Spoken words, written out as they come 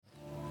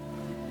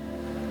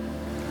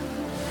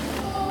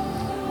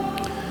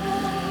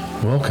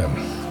Welcome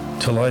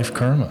to Life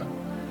Karma.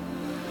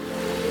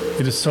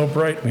 It is so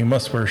bright we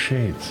must wear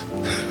shades.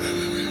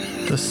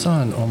 The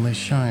sun only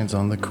shines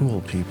on the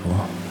cool people.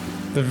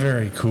 The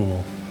very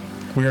cool.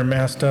 We are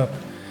masked up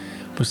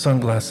with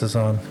sunglasses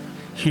on,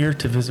 here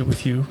to visit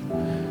with you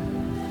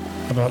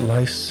about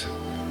life's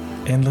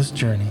endless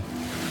journey.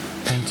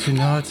 And to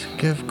not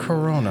give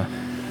corona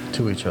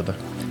to each other.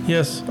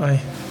 Yes, I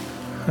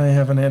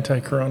have an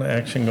anti-corona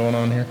action going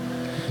on here.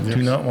 Yes.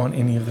 Do not want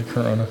any of the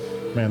corona.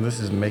 Man, this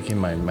is making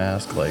my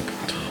mask like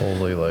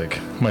totally like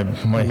my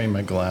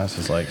glass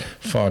is like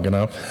Fogging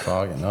up.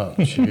 fogging up.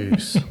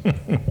 Jeez.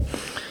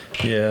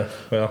 Yeah,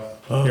 well,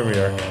 here we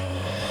are.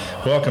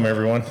 Welcome,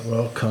 everyone.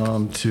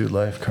 Welcome to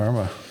Life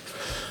Karma.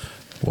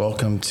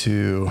 Welcome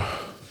to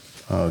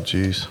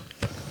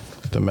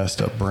the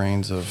messed up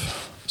brains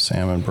of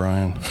Sam and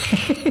Brian.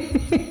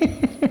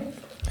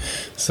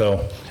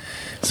 So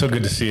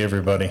good to see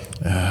everybody.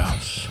 Yeah,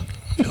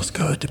 feels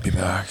good to be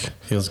back.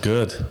 Feels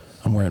good.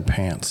 I'm wearing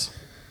pants.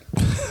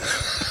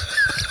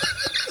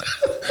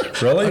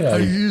 Really? I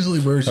usually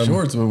wear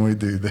shorts when we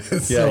do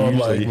this. Yeah, so I'm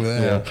usually, like,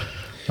 man, yeah.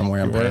 I'm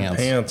wearing You're wearing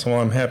pants. pants. Well,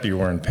 I'm happy you're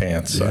wearing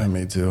pants. Yeah,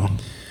 me too.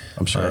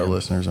 I'm sure our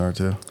listeners are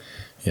too.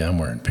 Yeah, I'm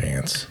wearing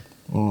pants.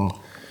 Hope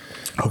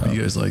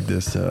you guys like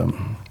this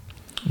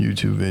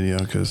YouTube video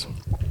because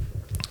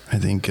I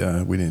think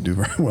we didn't do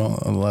very well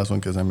on the last one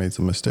because I made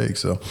some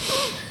mistakes, so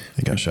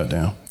it got shut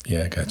down. Yeah,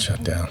 it got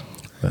shut down.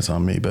 That's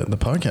on me, but the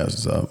podcast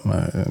is up,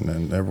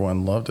 and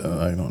everyone loved it.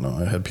 I don't know.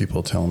 I had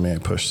people telling me I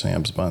pushed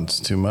Sam's buttons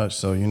too much,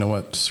 so you know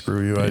what?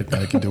 Screw you.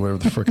 I can do whatever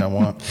the frick I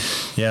want.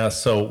 Yeah,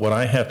 so what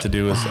I have to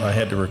do is I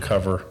had to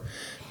recover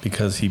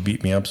because he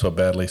beat me up so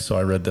badly. So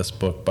I read this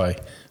book by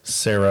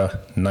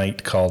Sarah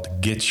Knight called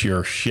Get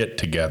Your Shit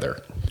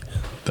Together.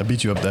 That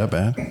beat you up that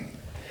bad?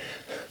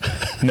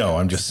 No,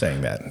 I'm just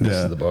saying that. This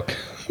is the book.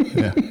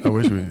 Yeah, I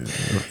wish we.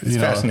 It's a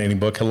fascinating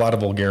book. A lot of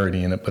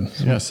vulgarity in it, but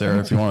Yeah, Sarah,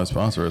 if you want to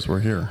sponsor us, we're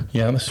here.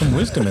 yeah, there's some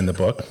wisdom in the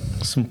book.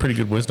 Some pretty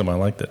good wisdom. I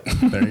liked it.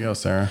 There you go,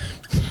 Sarah.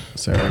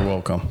 Sarah, you're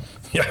welcome.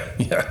 Yeah.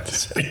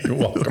 You're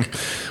welcome.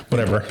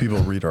 Whatever. People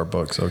read our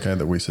books, okay,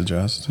 that we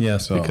suggest.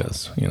 Yes, So-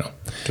 because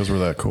we're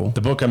that cool.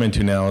 the book I'm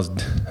into now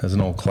is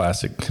an old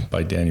classic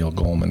by Daniel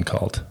Goleman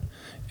called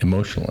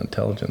Emotional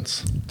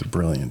Intelligence. It's a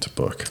brilliant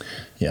book.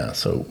 Yeah,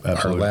 so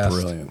Absolutely our last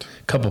brilliant.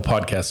 couple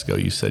podcasts ago,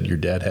 you said your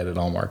dad had it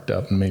all marked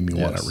up and made me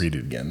want Yes. to read it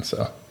again.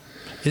 So,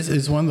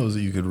 It's one of those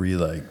that you could read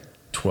like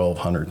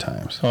 1,200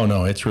 times. oh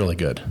no, it's really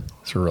good.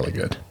 It's really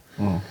good.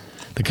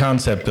 The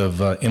concept of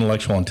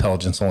intellectual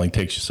intelligence only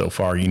takes you so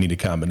far. You need a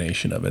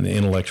combination of it,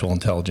 intellectual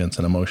intelligence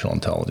and emotional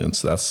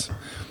intelligence. That's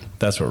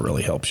what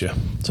really helps you.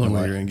 It's the only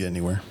way you're going to get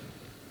anywhere.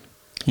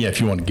 Yeah, if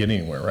you want to get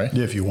anywhere, right?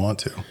 Yeah, if you want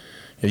to.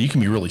 Yeah, you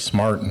can be really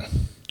smart and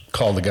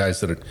call the guys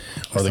that are the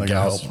not gonna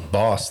gals help.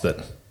 boss that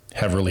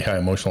have really high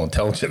emotional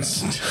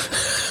intelligence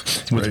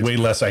with Right. way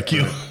less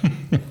IQ.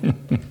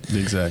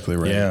 Exactly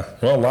right. Yeah.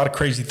 Well, a lot of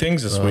crazy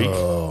things this week.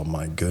 Oh,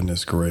 my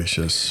goodness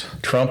gracious.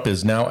 Trump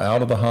is now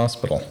out of the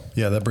hospital.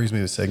 Yeah, that brings me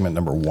to segment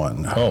number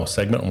one. Oh,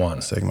 segment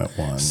one. Segment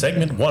one.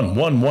 Segment one.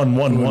 One.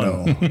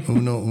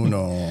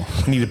 Uno.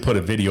 We need to put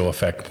a video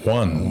effect.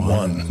 One.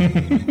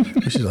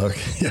 We should,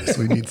 yes,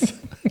 we need,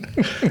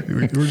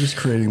 we're just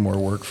creating more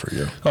work for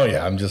you. Oh,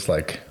 yeah. I'm just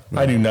like,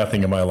 I do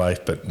nothing in my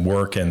life but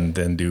work and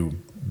then do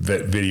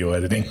video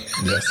editing.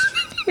 Yes.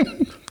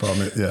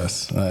 Problem is,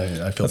 yes, I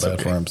feel That's bad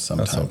okay. for him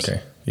sometimes. That's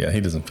okay. Yeah,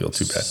 he doesn't feel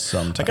too bad.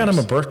 Sometimes. I got him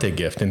a birthday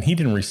gift, and he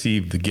didn't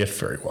receive the gift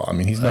very well. I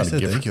mean, he's not I said a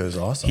gift. thank you. It was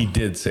awesome. He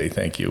did say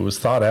thank you. It was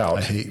thought out.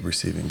 I hate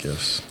receiving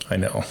gifts. I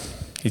know.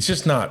 It's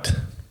just not.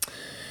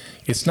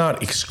 It's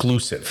not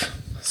exclusive.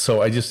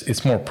 So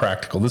it's more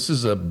practical. This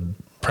is a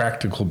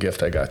practical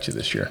gift I got you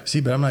this year. See,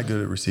 but I'm not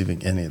good at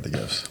receiving any of the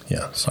gifts.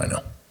 Yeah, so I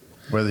know.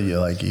 Whether you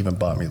like even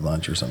bought me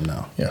lunch or something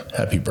now. Yeah,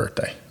 happy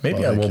birthday.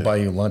 Maybe Well, I will thank you. buy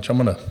you lunch. I'm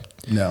gonna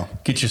No.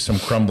 get you some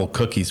crumble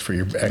cookies for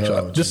your actual.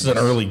 Oh, this is an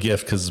early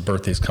gift because his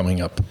birthday's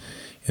coming up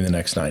in the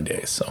next 9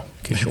 days. So in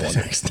case you're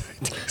wondering.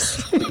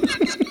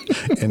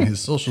 And his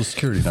social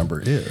security number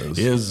is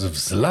Is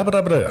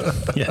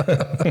slabadabada. Yeah,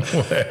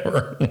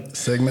 whatever.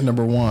 segment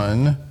number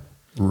one,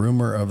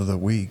 rumor of the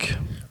week.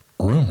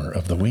 Rumor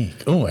of the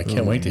week. Oh, I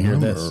can't wait to hear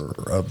this.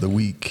 Rumor of the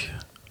week.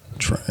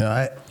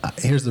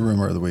 Here's the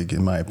rumor of the week,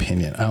 in my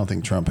opinion. I don't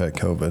think Trump had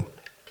COVID.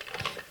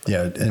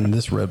 Yeah, and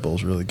this Red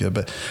Bull's really good,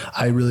 but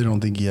I really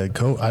don't think he had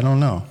COVID. I don't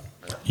know.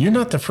 You're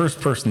not the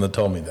first person that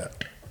told me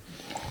that.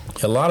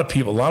 A lot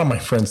of my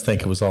friends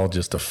think it was all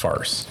just a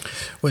farce.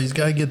 Well, he's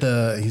got to get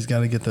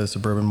the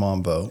suburban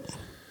mom vote.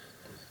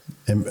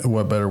 And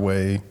what better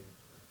way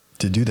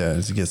to do that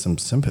is to get some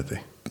sympathy.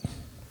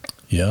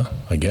 Yeah,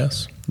 I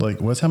guess. Like,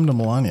 what's happened to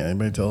Melania?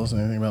 Anybody tell us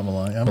anything about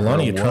Melania? I haven't heard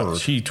Melania a Trump, word.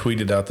 she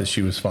tweeted out that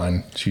she was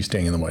fine. She's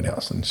staying in the White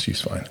House and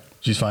she's fine.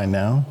 She's fine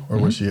now, or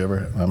was she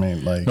ever? I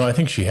mean, like No, I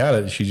think she had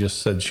it. She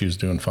just said she was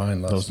doing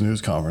fine. those news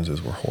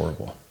conferences were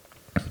horrible.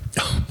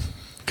 Oh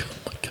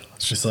my gosh.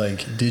 It's just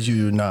like, did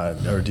you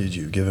not, or did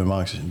you give him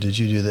oxygen? Did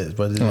you do this?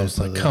 What did I was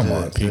like, come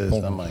on,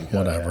 people. I'm like,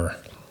 Whatever.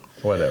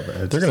 whatever.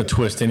 They're going to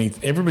twist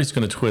everybody's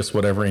going to twist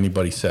whatever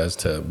anybody says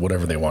to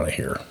whatever they want to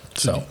hear.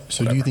 So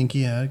do you think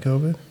he had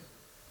COVID?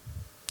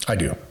 I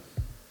do.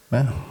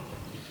 Yeah.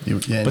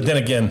 But then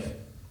again,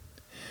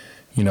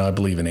 I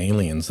believe in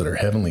aliens that are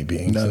heavenly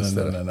beings. No.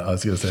 I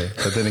was going to say,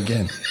 but then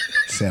again,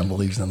 Sam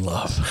believes in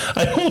love.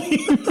 I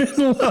believe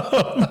in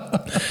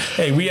love.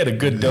 Hey, we had a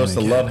good dose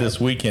of love this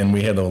weekend.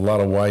 We had a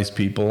lot of wise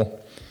people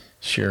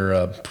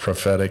share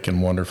prophetic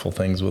and wonderful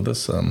things with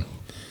us. In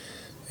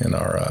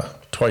our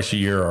twice a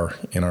year,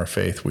 in our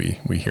faith,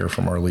 we hear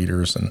from our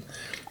leaders, and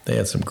they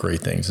had some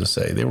great things to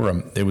say.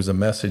 There was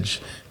a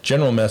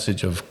general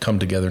message of come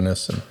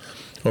togetherness and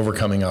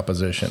overcoming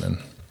opposition, and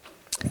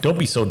don't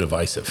be so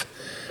divisive,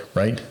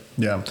 right?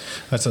 Yeah,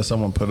 that's how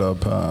someone put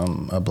up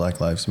a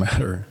Black Lives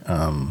Matter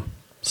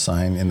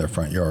sign in their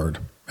front yard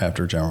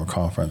after a general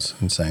conference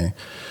and saying,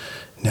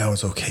 now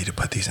it's okay to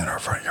put these in our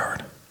front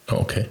yard.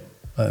 Okay.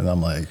 And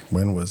I'm like,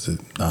 when was it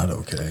not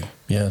okay?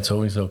 Yeah, it's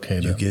always okay.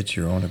 You get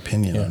your own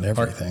opinion on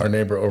everything. Our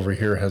neighbor over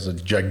here has a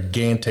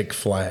gigantic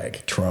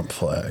flag. Trump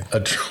flag.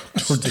 A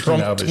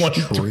Trump out of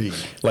his tree.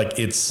 Like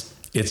it's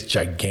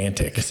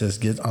gigantic. It says,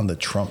 get on the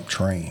Trump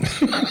train.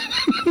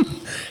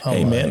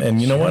 Hey, man,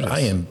 and you know what?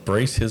 I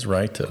embrace his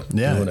right to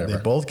do whatever. They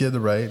both get the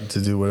right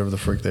to do whatever the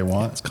frick they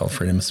want. It's called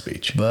freedom of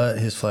speech. But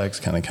his flag's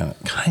kind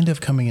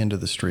of coming into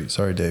the street.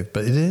 Sorry, Dave,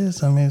 but it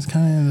is. I mean, it's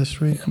kind of in the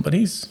street. Yeah, but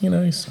he's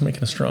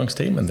making a strong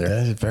statement there.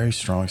 That is a very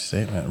strong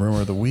statement.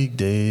 Rumor of the week,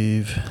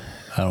 Dave.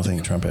 I don't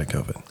think Trump had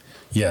COVID.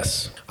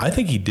 Yes, I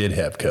think he did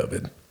have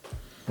COVID.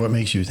 What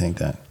makes you think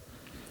that?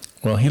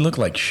 Well, he looked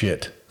like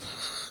shit.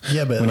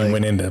 Yeah, but when he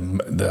went into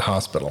the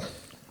hospital.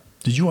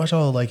 Did you watch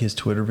all his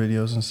Twitter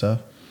videos and stuff?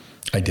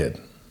 I did.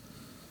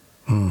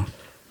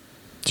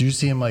 Did you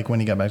see him when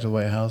he got back to the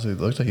White House? It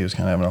looked like he was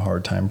kind of having a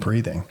hard time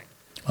breathing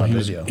on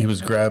video. He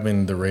was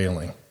grabbing the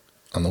railing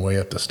on the way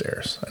up the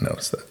stairs. I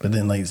noticed that. But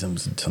then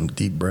some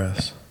deep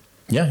breaths.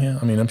 Yeah.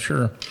 I mean, I'm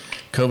sure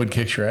COVID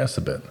kicks your ass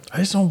a bit. I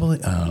just don't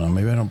believe. I don't know.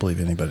 Maybe I don't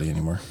believe anybody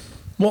anymore.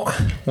 Well,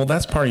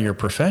 that's part of your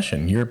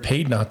profession. You're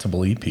paid not to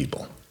believe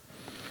people.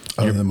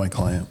 Other than my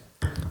client.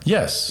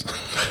 Yes.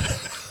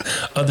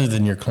 Other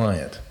than your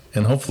client.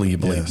 And hopefully you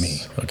believe me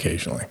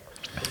occasionally.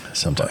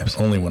 Sometimes.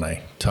 Only when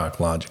I talk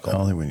logical.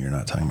 Only when you're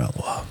not talking about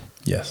love.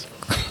 Yes.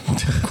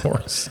 Of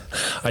course.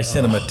 I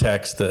sent him a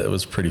text that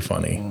was pretty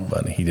funny,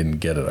 but he didn't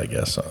get it, I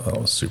guess. I thought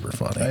it was super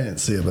funny. I didn't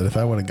see it, but if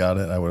I would have got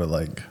it, I would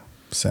have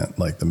sent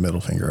the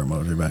middle finger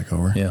emoji back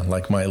over. Yeah,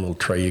 like my little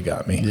tray you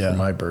got me for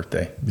my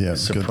birthday. Yeah,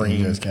 it's good thing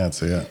you guys can't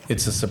see it.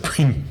 It's a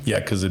Supreme,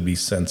 because it'd be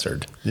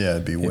censored. Yeah,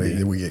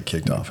 we get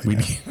kicked off again.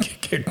 We'd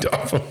get kicked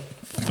off of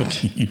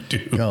what you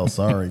do. Oh,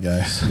 sorry,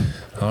 guys.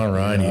 All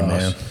righty,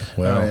 man.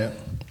 Well, all right.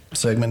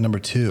 Segment number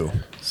 2.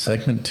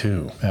 Segment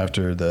 2.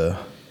 After the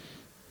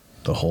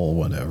whole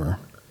whatever.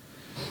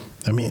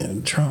 I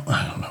mean, Trump,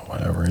 I don't know,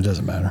 whatever. It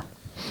doesn't matter.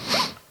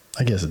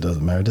 I guess it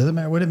doesn't matter. Does it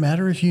matter? Would it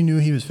matter if you knew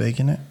he was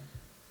faking it?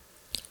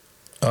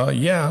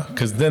 Yeah,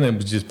 because then it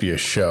would just be a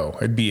show.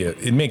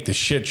 It'd make the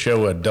shit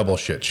show a double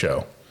shit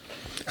show.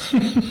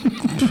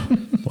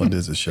 Well, it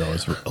is a show.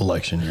 It's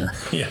election year.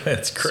 Yeah,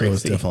 it's crazy. So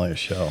it's definitely a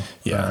show.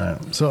 Yeah. All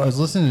right. So I was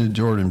listening to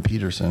Jordan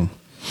Peterson,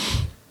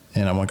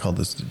 and I want to call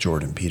this the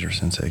Jordan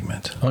Peterson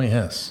segment. Oh,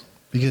 yes.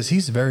 Because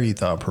he's very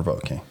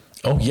thought-provoking.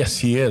 Oh, yes,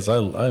 he is.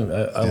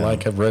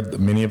 I've read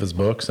many of his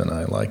books, and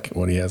I like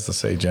what he has to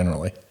say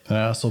generally. And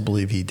I also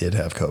believe he did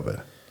have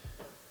COVID.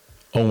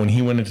 Oh, when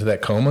he went into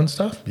that coma and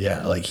stuff?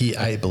 Yeah,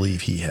 I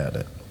believe he had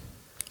it.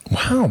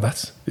 Wow,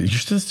 you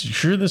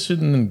sure this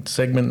isn't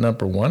segment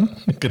number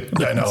 1?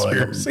 I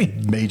know,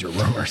 major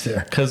rumors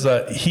there. Because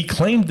he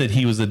claimed that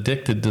he was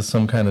addicted to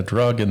some kind of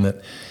drug and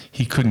that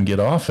he couldn't get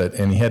off it,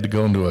 and he had to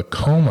go into a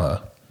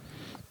coma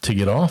to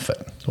get off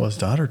it. Well, his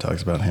daughter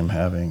talks about him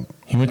having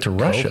He went to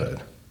Russia.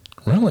 COVID.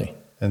 Really?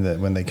 And that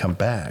when they come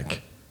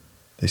back,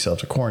 they still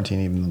have to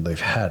quarantine even though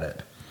they've had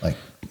it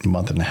a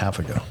month and a half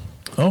ago.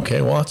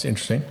 Okay, well, that's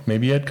interesting.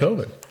 Maybe he had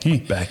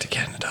COVID. Back to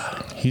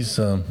Canada.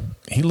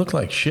 He looked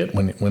like shit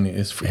when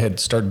he had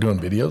started doing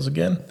videos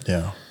again.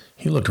 Yeah.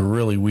 He looked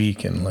really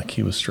weak and like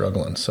he was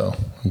struggling. So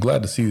I'm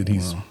glad to see that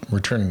he's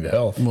returning to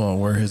health. Well,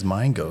 where his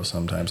mind goes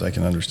sometimes, I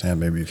can understand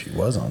maybe if he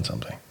was on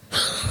something.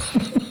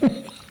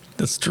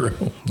 That's true.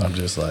 I'm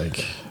just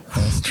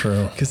that's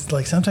true.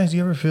 Because sometimes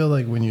you ever feel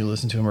when you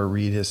listen to him or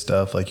read his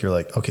stuff, you're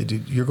like, okay,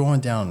 dude, you're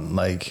going down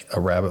a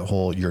rabbit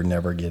hole you're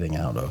never getting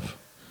out of.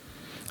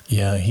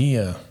 Yeah,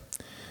 he's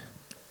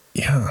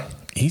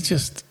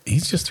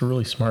just a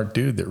really smart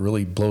dude that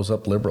really blows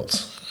up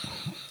liberals.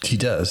 He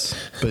does.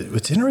 But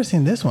what's interesting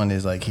in this one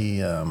is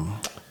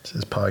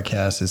his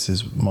podcast is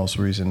his most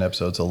recent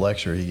episode. It's a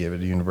lecture he gave at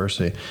a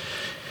university.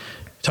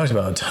 He talks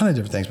about a ton of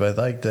different things, but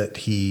I like that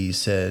he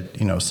said,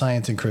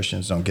 science and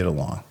Christians don't get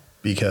along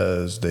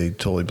because they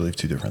totally believe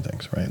two different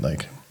things, right?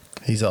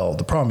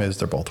 The problem is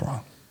they're both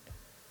wrong.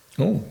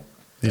 Oh,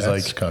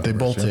 he's they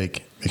both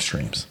take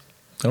extremes.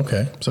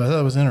 Okay. So I thought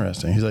it was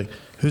interesting. He's like,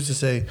 who's to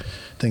say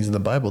things in the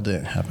Bible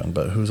didn't happen,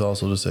 but who's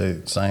also to say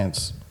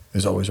science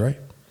is always right?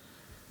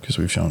 Because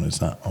we've shown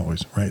it's not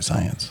always right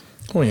science.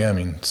 Well, yeah, I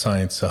mean,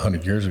 science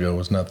 100 years ago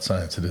was not the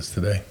science it is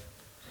today.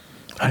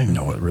 I don't even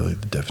know what really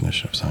the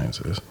definition of science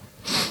is.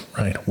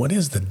 Right. What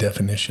is the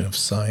definition of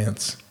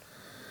science?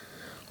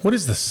 What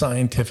is the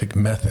scientific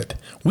method?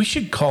 We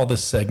should call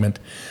this segment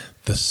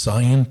the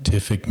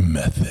scientific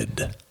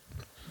method.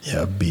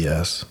 Yeah,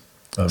 BS.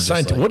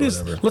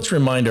 Let's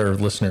remind our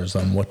listeners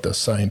on what the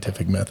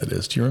scientific method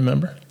is. Do you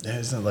remember? Yeah,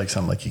 isn't it like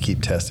something like you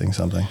keep testing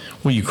something?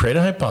 Well, you create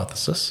a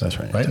hypothesis. That's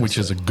right. Right, which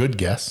is a good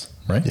guess,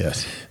 right?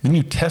 Yes. Then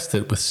you test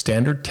it with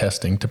standard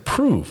testing to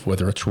prove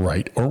whether it's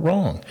right or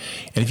wrong.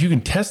 And if you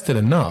can test it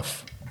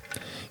enough,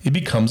 it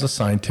becomes a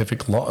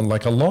scientific law,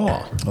 like a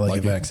law. Like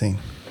a vaccine.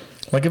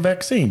 Like a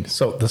vaccine.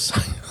 So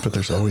But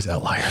there's always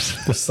outliers.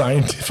 the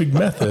scientific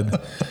method,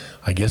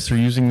 I guess they're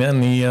using then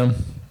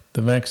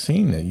the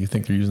vaccine. You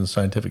think they're using the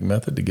scientific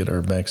method to get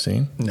our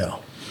vaccine? No.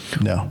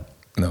 No.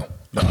 No,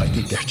 I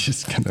think they're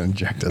just going to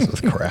inject us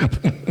with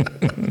crap.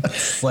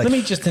 Let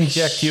me just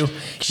inject you.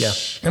 Yeah,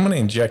 I'm going to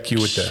inject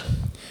you with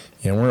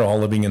we're all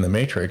living in the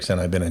matrix, and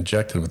I've been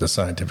injected with the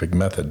scientific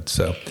method.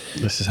 So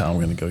this is how I'm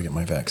going to go get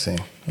my vaccine.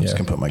 I'm just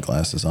going to put my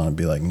glasses on and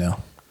be like,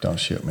 no, don't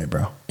shoot me,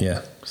 bro.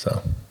 Yeah,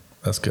 so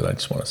that's good. I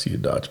just want to see you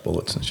dodge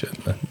bullets and shit.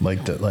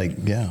 Like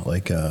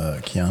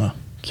Keanu.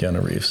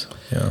 Keanu Reeves.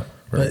 Yeah,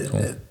 very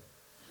cool.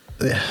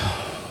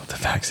 The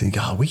vaccine,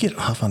 God, we get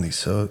off on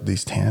these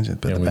tangents,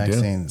 but the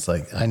vaccine, it's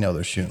like, I know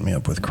they're shooting me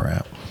up with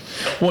crap.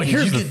 Well,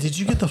 did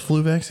you get the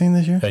flu vaccine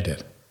this year? I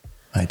did.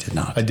 I did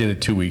not. I did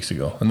it 2 weeks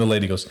ago. And the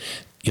lady goes,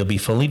 you'll be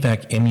fully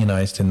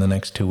immunized in the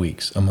next 2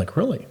 weeks. I'm like,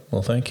 really?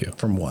 Well, thank you.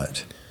 From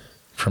what?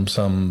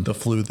 From the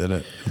flu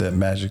that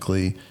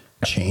magically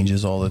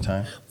changes all the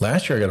time.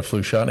 Last year I got a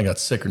flu shot and I got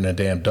sicker than a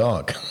damn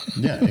dog.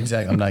 Yeah,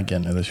 exactly. I'm not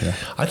getting it this year.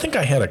 I think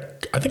I had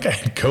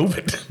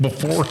COVID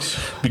before,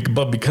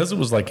 but because it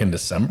was like in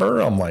December,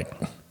 I'm like,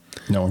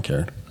 no one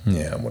cared.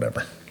 Yeah,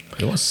 whatever.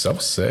 It was so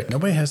sick.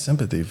 Nobody has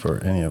sympathy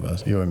for any of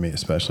us. You and me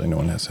especially. No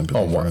one has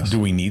sympathy for us. Do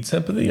we need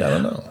sympathy? I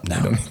don't know. No.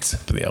 We don't need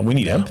sympathy. We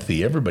need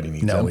empathy. Everybody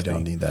needs empathy. No, we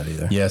don't need that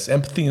either. Yes,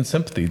 empathy and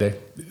sympathy.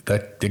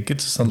 That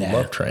gets us on the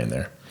love train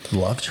there.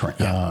 Love train.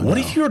 Yeah. What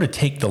if you were to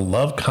take the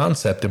love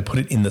concept and put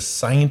it in the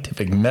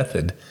scientific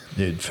method?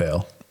 It'd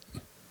fail.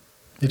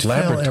 It'd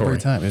fail every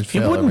time. It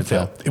wouldn't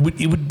fail. It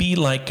would be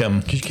like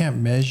because you can't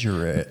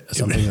measure it.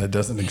 Something that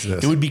doesn't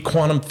exist. It would be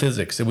quantum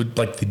physics. It would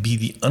be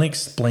the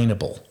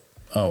unexplainable.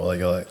 Oh,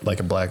 like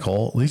a black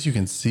hole. At least you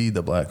can see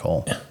the black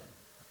hole.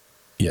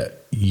 Yeah,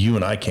 you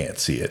and I can't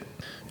see it.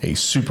 A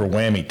super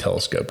whammy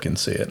telescope can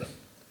see it.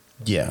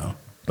 Yeah,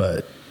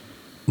 but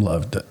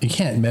you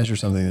can't measure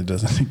something that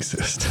doesn't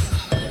exist.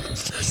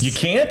 You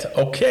can't?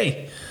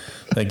 Okay.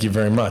 Thank you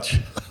very much.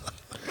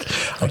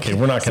 Okay,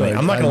 I'm not going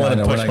to let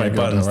him push my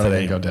buttons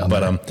today.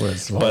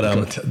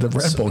 The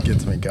Red Bull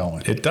gets me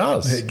going. It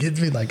does. It gets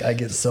me I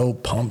get so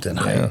pumped and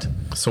hyped.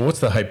 Yeah. So what's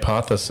the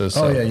hypothesis?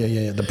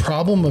 Yeah. The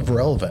problem of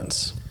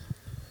relevance.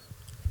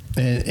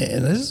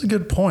 And this is a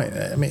good point.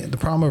 I mean, the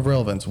problem of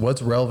relevance.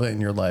 What's relevant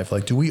in your life?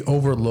 Like, do we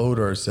overload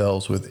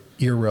ourselves with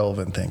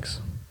irrelevant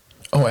things?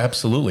 Oh,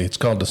 absolutely. It's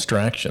called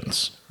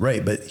distractions.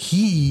 Right. But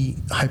he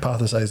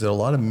hypothesized that a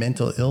lot of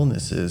mental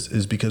illnesses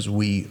is because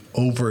we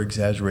over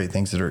exaggerate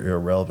things that are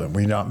irrelevant.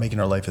 We're not making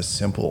our life as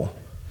simple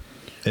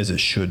as it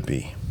should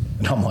be.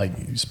 And I'm like,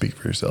 you speak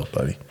for yourself,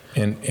 buddy.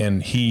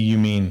 And you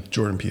mean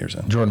Jordan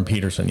Peterson. Jordan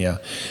Peterson, yeah.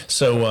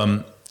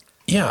 So,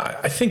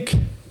 I think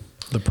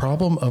the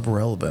problem of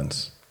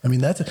relevance. I mean,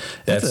 that's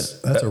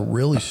a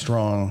really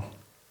strong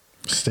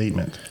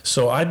statement.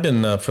 So I've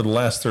been, for the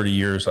last 30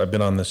 years, I've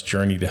been on this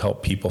journey to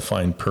help people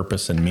find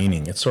purpose and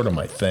meaning. It's sort of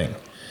my thing,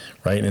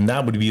 right? And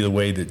that would be the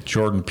way that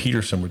Jordan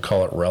Peterson would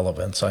call it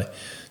relevance.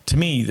 To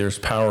me, there's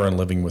power in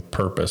living with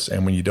purpose.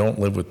 And when you don't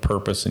live with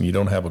purpose and you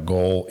don't have a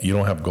goal, you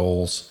don't have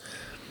goals,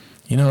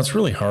 it's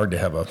really hard to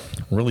have a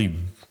really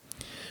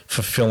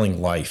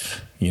fulfilling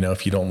life,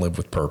 if you don't live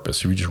with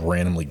purpose. You're just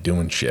randomly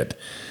doing shit.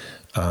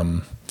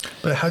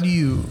 But how do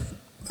you...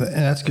 And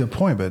that's a good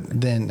point,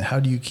 but then how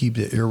do you keep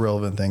the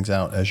irrelevant things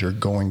out as you're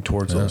going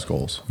towards those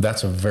goals?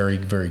 That's a very,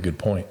 very good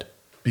point.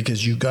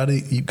 Because you got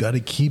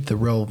to keep the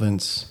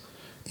relevance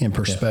in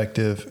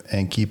perspective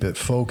and keep it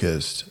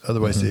focused.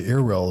 Otherwise, the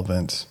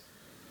irrelevance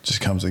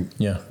just comes and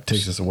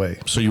takes us away.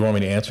 So you want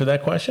me to answer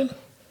that question?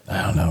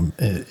 I don't know.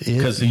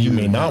 Because you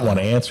may not want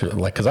to answer it,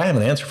 because I have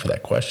an answer for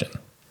that question.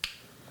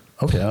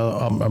 Okay,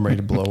 I'm ready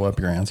to blow up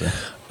your answer.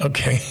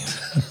 Okay.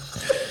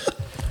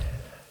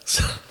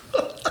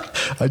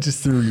 I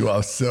just threw you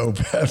off so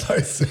bad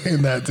by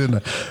saying that, didn't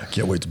I?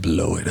 Can't wait to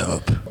blow it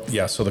up.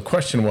 Yeah, so the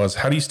question was,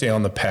 how do you stay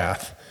on the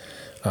path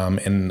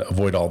and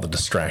avoid all the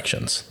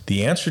distractions?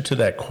 The answer to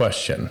that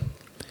question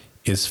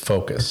is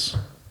focus.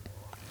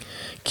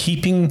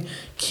 Keeping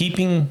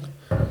the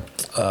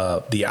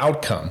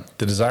outcome,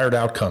 the desired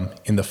outcome,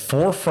 in the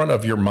forefront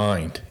of your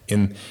mind,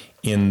 in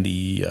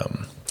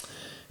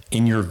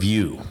your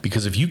view.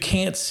 Because if you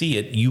can't see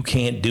it, you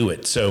can't do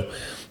it. So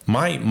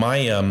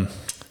my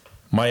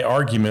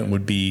argument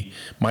would be,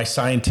 my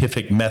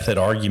scientific method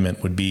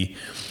argument would be,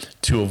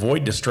 to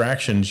avoid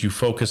distractions, you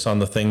focus on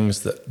the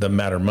things that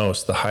matter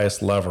most, the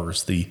highest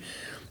levers, the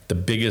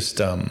biggest,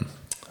 the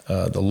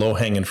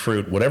low-hanging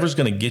fruit, whatever's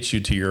going to get you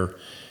to your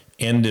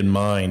end in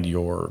mind,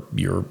 your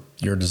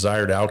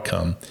desired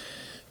outcome.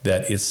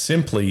 That is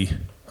simply,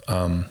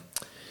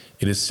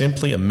 It is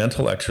simply a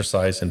mental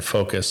exercise and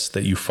focus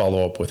that you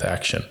follow up with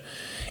action.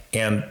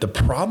 And the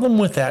problem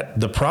with that,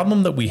 the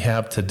problem that we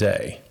have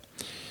today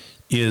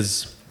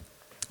is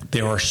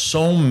there are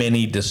so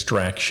many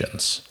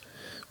distractions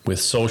with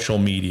social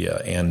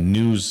media and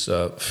news,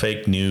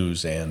 fake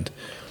news, and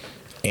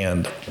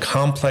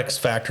complex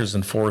factors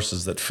and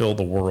forces that fill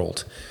the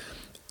world.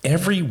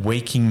 Every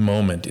waking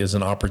moment is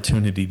an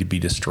opportunity to be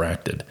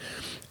distracted.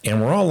 And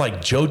we're all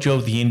like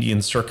JoJo the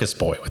Indian Circus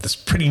Boy with this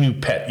pretty new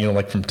pet,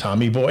 like from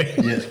Tommy Boy.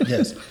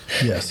 Yes.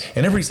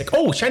 And everybody's like,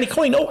 oh, shiny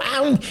coin, oh,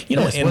 ow,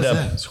 yes, and what's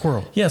that?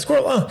 Squirrel. Yeah,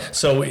 squirrel.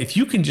 So if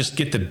you can just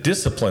get the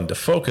discipline to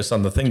focus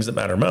on the things that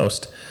matter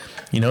most,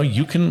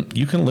 you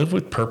can live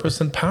with purpose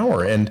and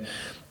power. And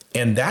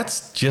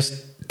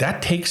that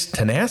takes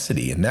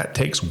tenacity and that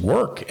takes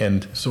work.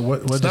 And so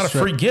it's not a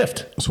free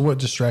gift. So what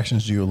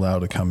distractions do you allow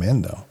to come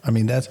in though? I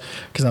mean, that's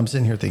because I'm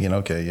sitting here thinking,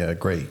 okay, yeah,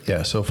 great.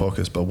 Yeah. So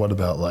focused. But what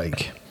about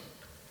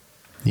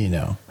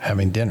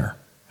having dinner,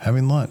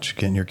 having lunch,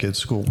 getting your kids'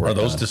 schoolwork Are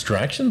those done?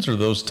 distractions or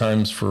those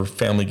times for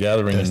family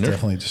gathering? That's and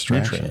definitely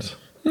distractions. Nutrients?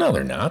 No,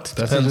 they're not.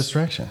 That's a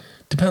distraction.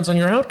 Depends on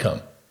your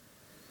outcome.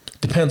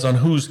 Depends on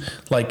who's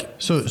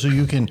So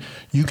you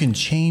can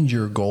change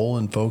your goal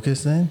and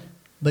focus then?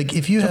 Like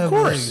if you have, of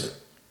course,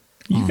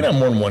 you can have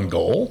more than one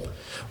goal.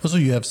 So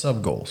you have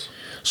sub goals.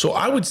 So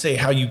I would say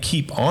how you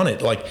keep on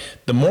it, like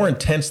the more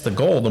intense the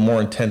goal, the more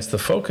intense the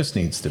focus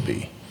needs to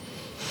be.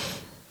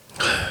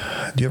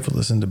 Do you ever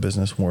listen to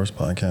Business Wars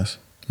podcast?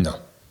 No.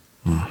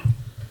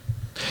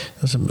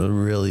 There's some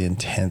really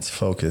intense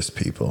focused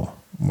people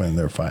when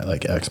they're fighting,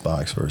 like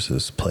Xbox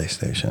versus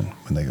PlayStation,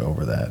 when they go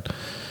over that.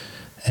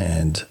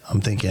 And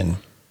I'm thinking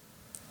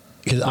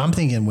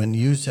when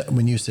you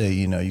say,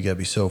 you got to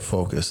be so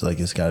focused, like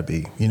it's got to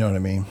be, you know what I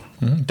mean?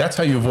 Mm-hmm. That's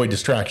how you avoid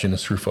distraction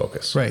is through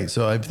focus. Right.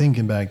 So I'm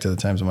thinking back to the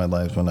times in my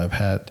life when I've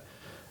had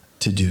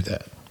to do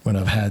that, when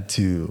I've had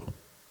to,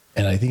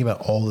 and I think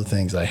about all the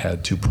things I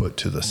had to put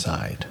to the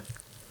side.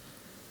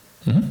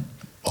 Mm-hmm.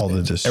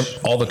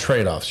 All the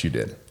trade-offs you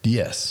did.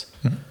 Yes.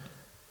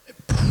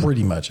 Mm-hmm.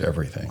 Pretty much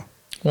everything.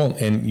 Well,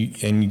 and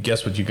you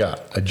guess what you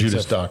got? A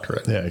Judas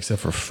Doctorate. Yeah,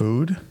 except for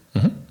food,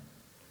 mm-hmm.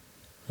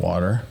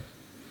 water,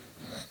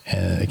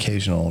 and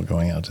occasional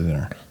going out to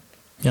dinner.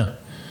 Yeah.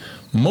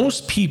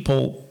 Most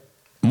people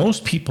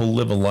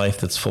live a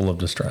life that's full of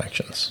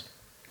distractions.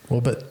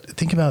 Well, but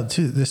think about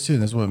this too.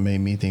 And this is what made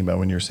me think about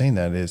when you're saying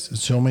that is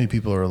so many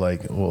people are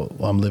like, well,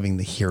 I'm living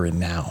the here and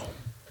now.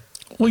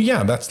 Well,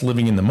 yeah, that's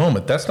living in the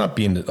moment. That's not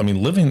living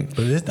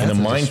that's in a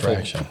mindful.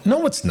 Distraction.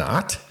 No, it's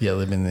not. Yeah,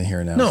 living in the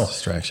here and now is a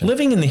distraction.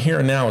 Living in the here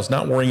and now is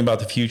not worrying about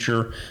the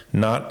future,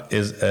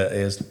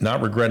 is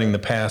not regretting the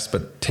past,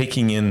 but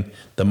taking in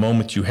the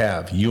moment you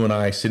have. You and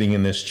I sitting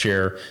in this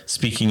chair,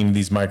 speaking in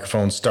these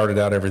microphones, started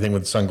out everything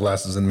with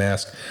sunglasses and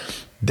mask.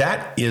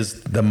 That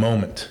is the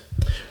moment.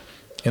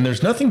 And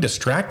there's nothing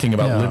distracting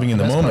about living in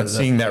the moment,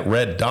 seeing that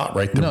red dot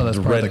right there. No, that's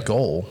part of the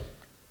goal.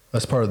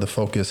 That's part of the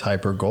focus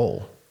hyper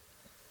goal.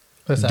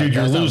 Dude,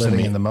 you're losing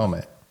me in the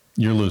moment.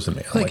 You're losing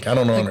me. I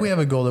don't know. We have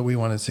a goal that we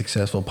want a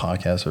successful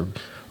podcast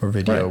or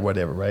video or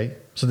whatever, right?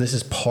 So this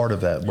is part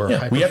of that.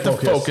 We have to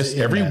focus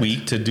every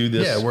week to do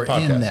this. Yeah, we're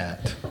podcast. in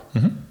that.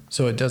 Mm-hmm.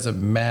 So it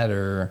doesn't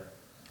matter.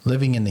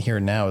 Living in the here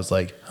and now is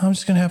like, I'm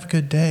just going to have a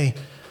good day.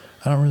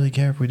 I don't really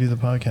care if we do the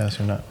podcast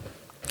or not.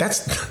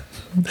 That's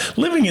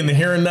living in the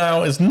here and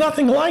now is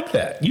nothing like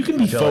that. You can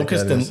be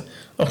focused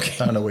okay.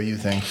 I don't know what you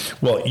think.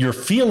 Well, you're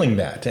feeling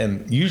that,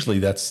 and usually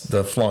that's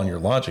the flaw in your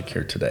logic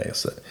here today.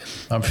 Is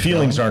that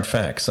feelings aren't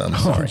facts. I'm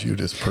sorry.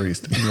 Judas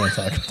Priest. You want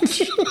to talk?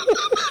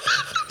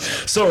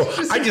 So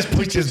I just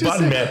pushed this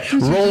button, man.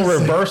 Role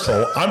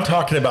reversal. I'm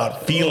talking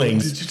about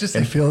feelings. Did you just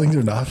say feelings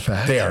are not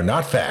facts? They are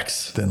not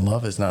facts. Then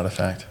love is not a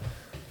fact.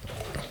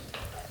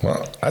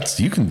 Well,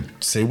 you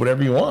can say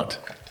whatever you want.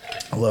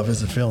 Love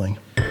is a feeling.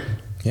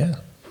 Yeah.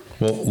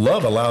 Well,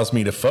 love allows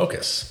me to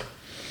focus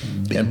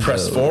and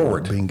press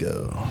forward.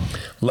 Bingo.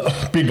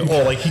 Bingo.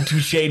 Oh, like he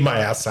toucheed my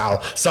ass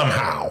out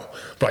somehow.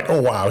 Like,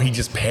 oh, wow, he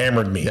just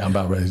hammered me. Yeah, I'm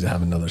about ready to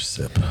have another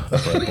sip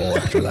of Red Bull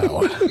after that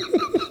one.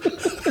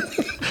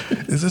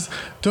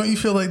 Don't you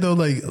feel like, though,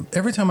 like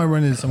every time I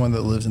run into someone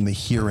that lives in the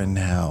here and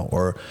now,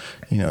 or,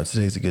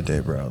 today's a good day,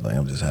 bro. Like,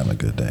 I'm just having a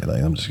good day.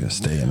 Like, I'm just going to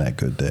stay in that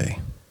good day.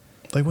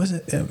 Like, was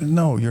it?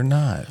 No, you're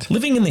not.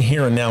 Living in the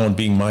here and now and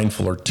being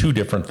mindful are two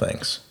different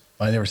things.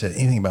 I never said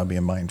anything about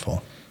being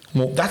mindful.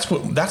 Well, that's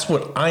what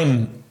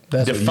I'm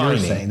defining. What you're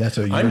saying. That's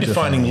what you're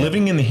defining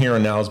living in the here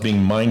and now as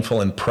being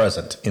mindful and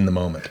present in the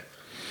moment.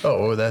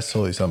 Oh, well, that's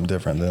totally something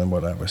different than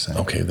what I was saying.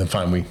 Okay, then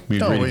fine. We agree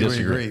to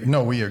disagree. We agree.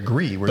 No, we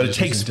agree. We're just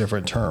using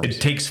different terms.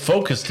 It takes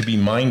focus to be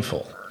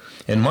mindful.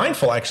 And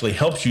mindful actually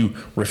helps you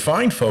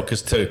refine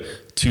focus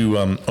to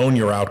own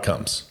your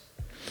outcomes.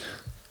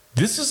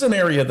 This is an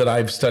area that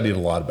I've studied a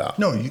lot about.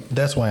 No,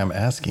 that's why I'm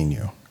asking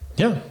you.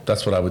 Yeah,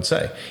 that's what I would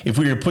say. If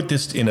we were to put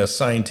this in a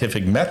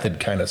scientific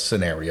method kind of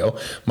scenario,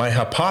 my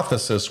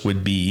hypothesis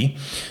would be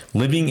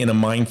living in a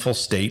mindful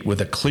state with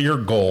a clear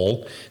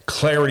goal,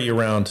 clarity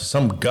around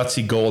some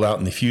gutsy goal out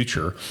in the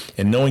future,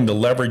 and knowing the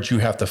leverage you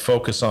have to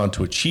focus on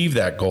to achieve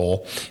that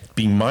goal,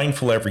 being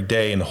mindful every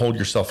day and hold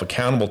yourself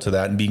accountable to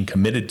that and being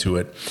committed to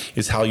it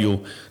is how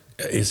you'll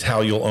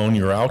own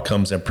your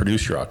outcomes and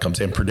produce your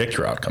outcomes and predict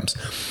your outcomes.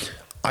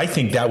 I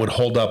think that would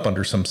hold up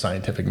under some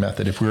scientific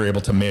method if we were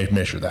able to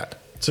measure that.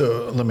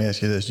 So let me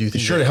ask you this: do you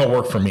think It sure the hell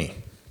worked for me.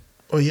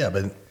 Oh yeah,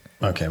 but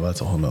okay, well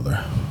that's a whole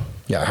nother.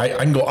 Yeah, I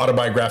can go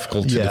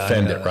autobiographical to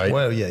defend it, right?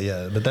 Well,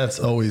 yeah, but that's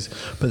always.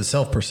 But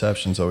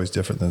self-perception is always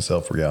different than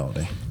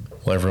self-reality.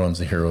 Well, everyone's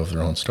the hero of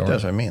their own story.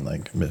 That's what I mean.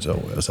 Like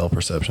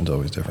self-perception is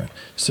always different.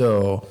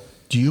 So,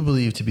 do you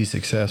believe to be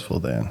successful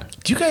then?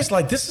 Do you guys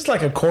this is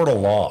like a court of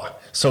law.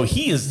 So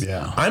he is.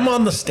 Yeah. I'm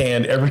on the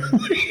stand every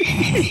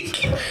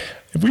week.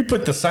 If we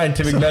put the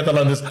scientific method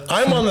on this,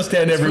 I'm on the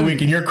stand every week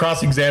and you're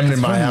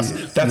cross-examining my ass.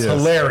 That's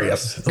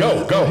hilarious.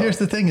 Go. Well, here's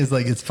the thing is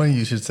it's funny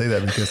you should say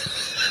that because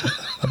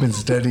I've been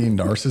studying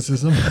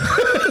narcissism.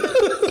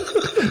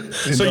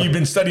 So you've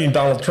been studying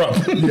Donald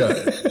Trump. Yeah,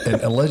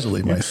 and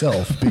allegedly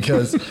myself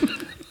because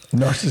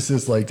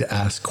narcissists like to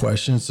ask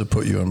questions to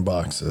put you in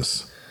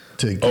boxes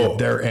to get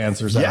their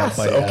answers out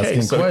by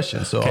asking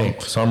questions. So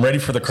I'm ready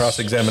for the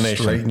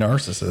cross-examination. Straight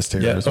narcissist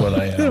here is what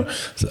I am.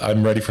 So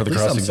I'm ready for the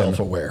cross-examination. I'm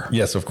self-aware.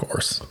 Yes, of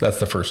course.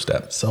 That's the first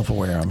step.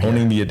 Self-aware. I'm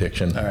owning here. the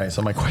addiction. All right.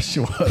 So my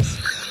question was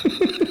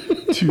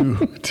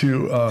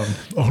to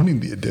owning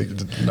the addiction.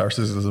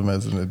 Narcissism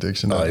as an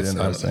addiction. That's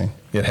interesting.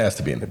 It has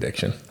to be an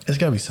addiction. It's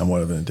got to be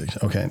somewhat of an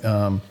addiction. Okay.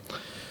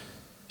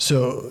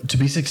 So to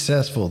be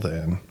successful,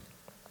 then,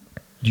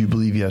 do you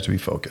believe you have to be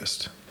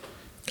focused?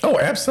 Oh,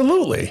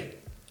 absolutely.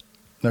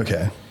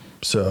 Okay.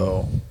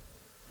 So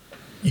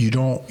you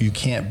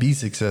can't be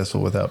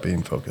successful without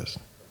being focused.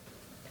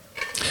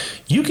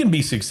 You can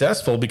be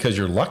successful because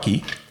you're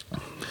lucky.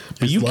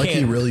 But Is you lucky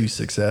can't really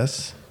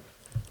success?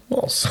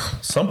 Well,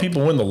 some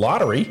people win the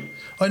lottery.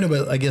 I know,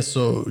 but I guess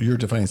so you're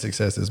defining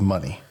success as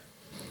money.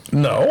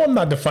 No, I'm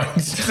not defining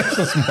success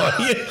as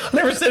money. I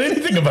never said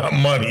anything about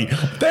money.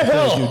 What the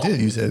hell? You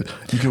did. You said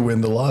you could win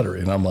the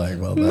lottery. And I'm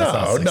like, well, that's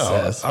not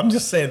success. No. I'm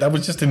just saying that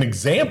was just an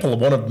example of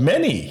one of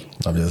many.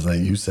 I'm just like,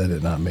 you said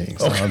it, not me.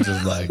 So I'm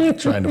just like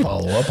trying to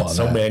follow up on that.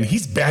 So, man,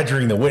 he's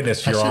badgering the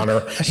witness, Your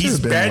Honor. He's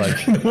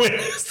badgering the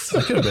witness.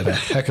 I could have been a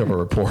heck of a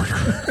reporter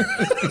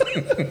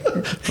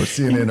for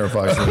CNN or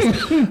Fox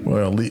News.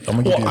 Well, I'm going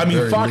to give you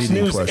a very Fox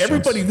leading News, questions.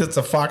 everybody that's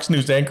a Fox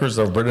News anchor is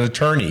an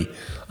attorney.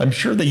 I'm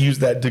sure they use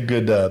that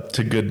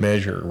to good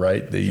measure,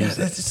 right? They use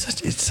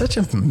it's such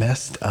a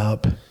messed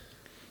up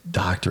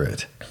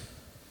doctorate.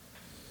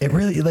 It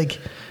really, you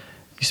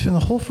spend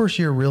the whole first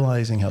year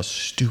realizing how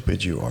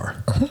stupid you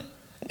are. Uh-huh.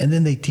 And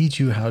then they teach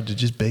you how to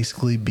just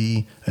basically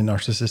be a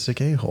narcissistic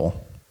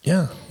a-hole.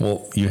 Yeah.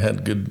 Well, you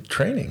had good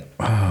training.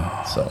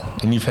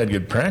 And you've had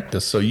good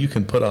practice, so you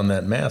can put on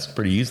that mask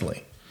pretty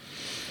easily.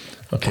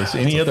 Okay, so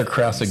any other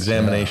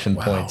cross-examination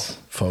points?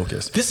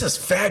 Focus. This is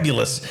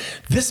fabulous.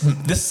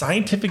 This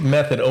scientific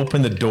method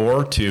opened the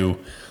door to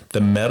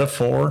the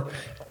metaphor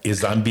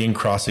is I'm being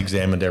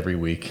cross-examined every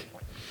week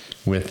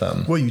with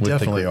Well, you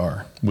definitely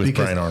are. With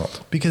Brian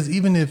Arnold. Because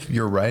even if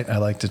you're right, I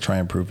like to try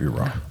and prove you're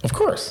wrong. Of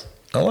course.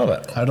 I love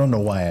it. I don't know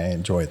why I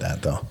enjoy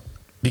that, though.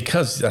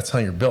 Because that's how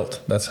you're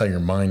built. That's how your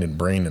mind and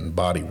brain and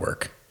body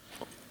work.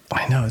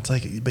 I know. It's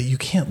but you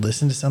can't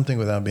listen to something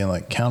without being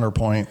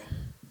counterpoint.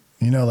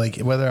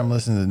 Whether I'm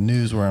listening to the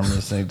news, where I'm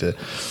listening to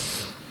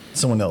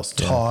someone else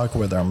talk,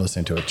 whether I'm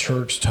listening to a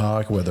church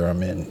talk, whether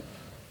I'm in,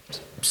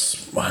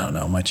 I don't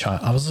know, my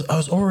child. I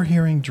was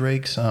overhearing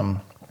Drake's.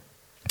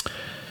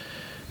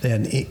 They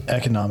had an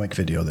economic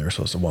video they were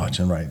supposed to watch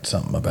and write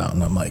something about,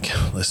 and I'm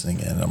listening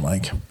in, and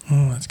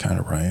I'm that's kind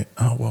of right.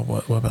 Oh well,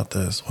 what about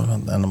this? What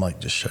about that? And I'm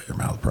just shut your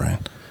mouth, Brian.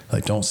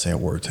 Don't say a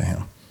word to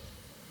him.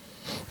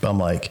 But I'm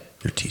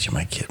you're teaching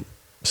my kid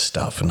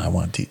stuff, and I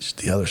want to teach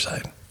the other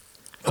side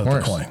of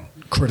the coin.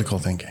 Critical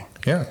thinking.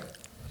 Yeah.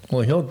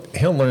 Well,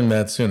 he'll learn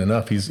that soon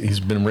enough. He's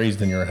been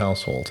raised in your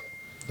household.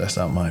 That's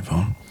not my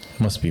phone. It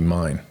must be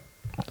mine.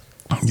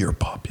 You're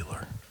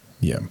popular.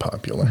 Yeah, I'm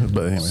popular.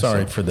 But anyway,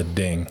 sorry for the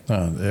ding.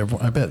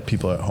 I bet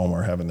people at home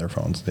are having their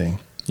phones ding.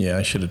 Yeah,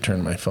 I should have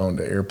turned my phone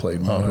to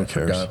airplane mode. Who I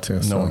cares? forgot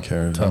to. No one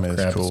cares. Tough It's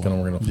crap. cool.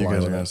 We're gonna fly you guys are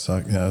with gonna it.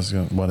 suck. Yeah,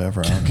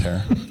 whatever. I don't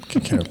care.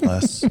 Could care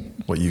less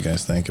what you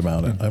guys think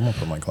about it. I won't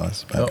put my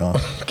glasses back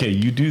on. Okay,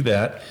 you do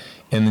that,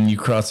 and then you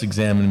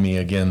cross-examine me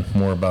again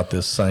more about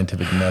this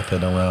scientific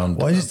method around.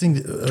 Well, I just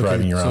think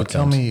driving your so outcomes.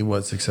 tell me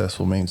what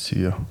successful means to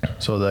you,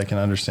 so that I can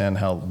understand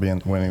how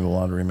winning the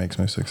lottery makes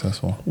me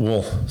successful.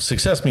 Well,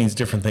 success means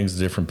different things to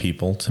different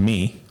people. To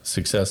me,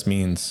 success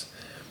means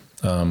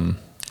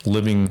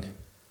living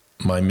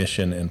my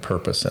mission and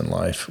purpose in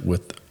life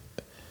with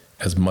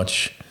as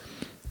much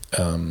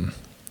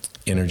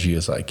energy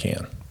as I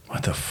can.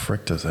 What the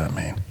frick does that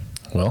mean?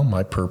 Well,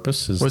 my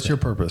purpose is. What's your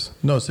purpose?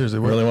 No, seriously.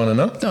 Really want to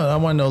know? No, I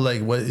want to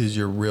know what is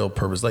your real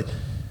purpose?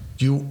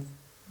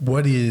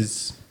 What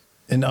is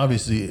And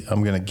obviously,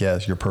 I'm going to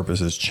guess your purpose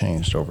has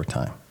changed over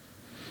time.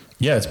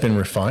 Yeah, it's been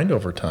refined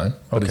over time,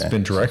 but it's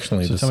been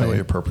directionally so the tell me same. what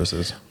your purpose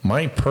is.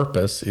 My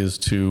purpose is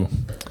to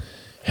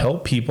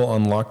help people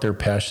unlock their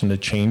passion to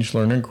change,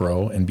 learn, and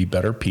grow, and be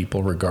better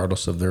people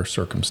regardless of their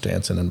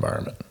circumstance and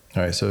environment.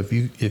 All right. So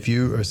if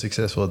you are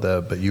successful at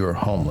that, but you are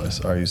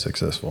homeless, are you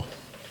successful?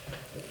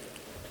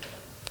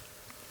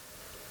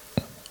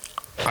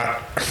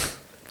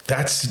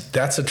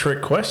 That's a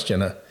trick question.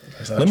 not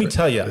Let me trick-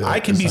 tell you, yeah, I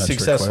can it's be not a trick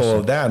successful question.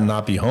 at that and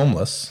not be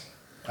homeless.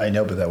 I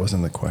know, but that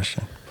wasn't the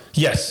question.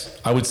 Yes,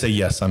 I would say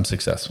yes, I'm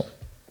successful.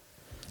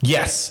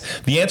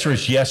 Yes. The answer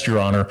is yes, Your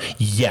Honor.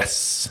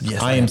 Yes,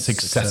 I am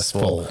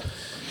successful.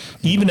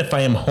 Even if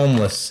I am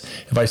homeless,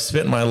 if I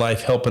spent my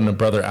life helping a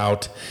brother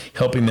out,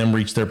 helping them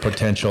reach their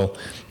potential,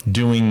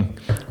 doing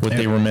what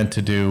they were meant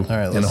to do, All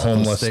right, and let's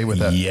homeless, stay with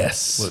that.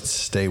 yes. Let's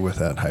stay with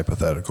that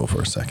hypothetical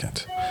for a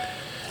second.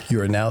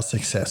 You are now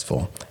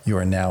successful. You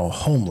are now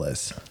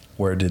homeless.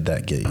 Where did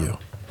that get you?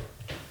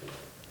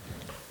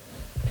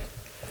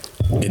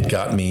 It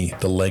got me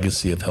the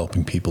legacy of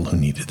helping people who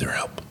needed their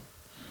help.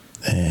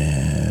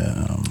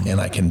 And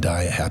I can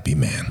die a happy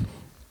man.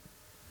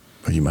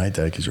 Well, you might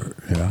die because you're,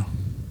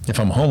 If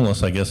I'm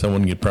homeless, I guess I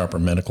wouldn't get proper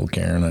medical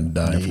care and I'd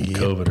die from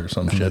COVID or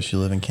some shit. Unless you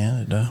live in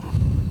Canada.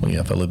 Well,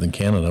 yeah, if I lived in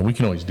Canada, we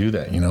can always do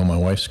that. My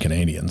wife's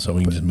Canadian, so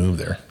we can just move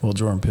there. Well,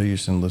 Jordan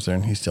Peterson lives there,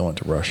 and he still went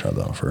to Russia,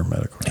 though, for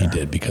medical care. He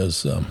did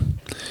because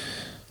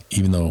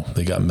even though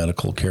they got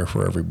medical care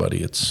for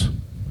everybody, it's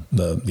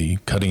the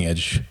cutting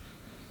edge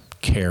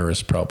care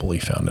is probably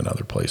found in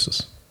other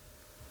places.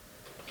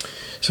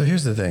 So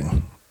here's the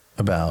thing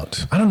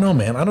about... I don't know,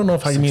 man. I don't know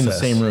if I can be in the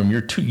Success. same room.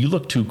 You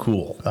look too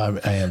cool. I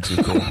am too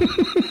cool.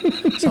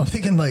 So I'm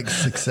thinking like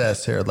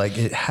success here. Like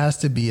it has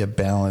to be a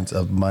balance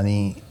of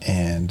money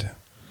and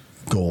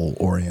goal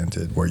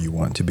oriented where you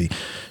want to be.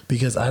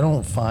 Because I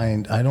don't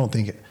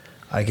think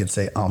I could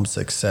say I'm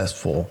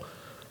successful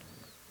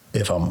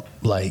if I'm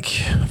like,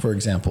 for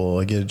example,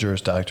 I get a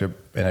Juris Doctorate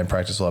and I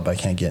practice law, but I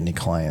can't get any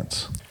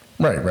clients.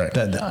 Right.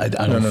 I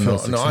don't feel No.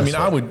 successful. I mean,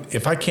 I would,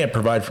 if I can't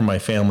provide for my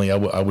family, I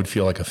would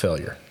feel like a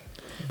failure.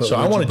 So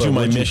I would want you- to do but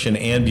my would you- mission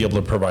and be able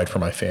to provide for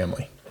my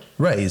family.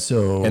 Right.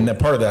 So, And that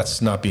part of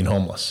that's not being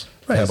homeless.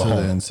 right, Have a so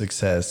home. then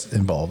success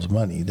involves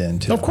money then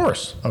too. Of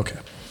course. Okay.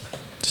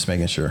 Just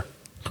making sure.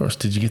 Of course.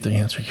 Did you get the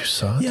answer you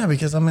saw? Yeah,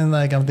 because I'm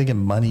thinking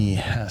money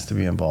has to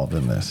be involved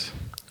in this.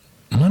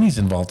 Money's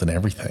involved in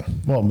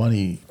everything. Well,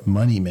 money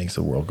makes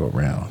the world go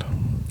round.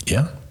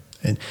 Yeah.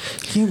 And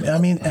in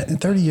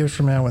 30 years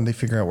from now, when they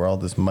figure out where all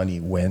this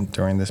money went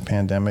during this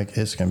pandemic,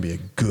 it's going to be a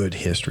good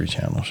History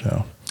Channel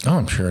show. Oh,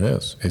 I'm sure it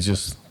is. It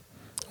just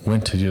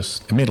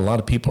it made a lot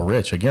of people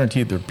rich. I guarantee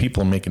you there are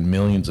people making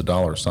millions of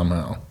dollars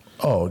somehow.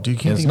 Oh, do you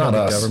It's think about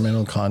not the us.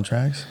 governmental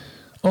contracts?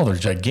 Oh, they're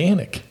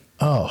gigantic.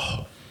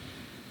 Oh,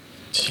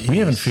 We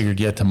haven't figured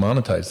yet to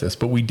monetize this,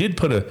 but we did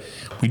put an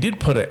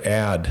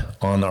ad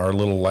on our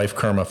little Life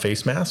Karma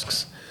face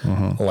masks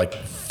like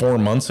 4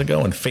 months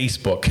ago, and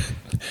Facebook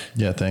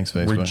yeah. Thanks,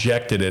 Facebook.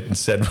 rejected it and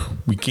said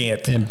we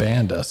can't. And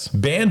banned us.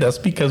 Banned us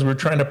because we're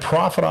trying to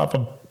profit off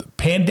a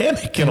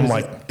pandemic. And I'm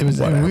like, we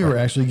whatever. were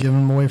actually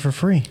giving them away for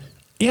free.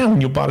 Yeah,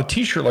 when you bought a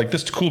T-shirt like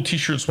this, cool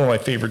T-shirt is one of my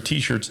favorite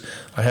T-shirts.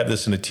 I have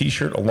this in a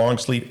T-shirt, a long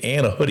sleeve,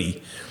 and a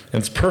hoodie,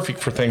 and it's perfect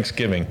for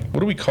Thanksgiving.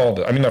 What do we call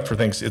it? I mean, not for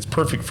Thanksgiving. It's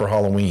perfect for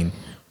Halloween.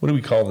 What do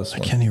we call this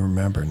one? I can't even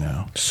remember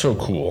now. So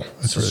cool.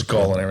 It's a really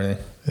skull cool. and everything.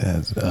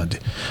 Yeah,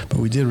 but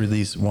we did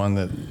release one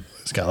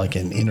that's got like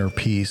an inner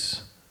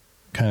piece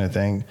kind of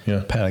thing.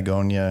 Yeah.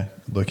 Patagonia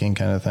looking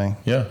kind of thing.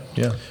 Yeah.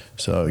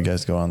 So you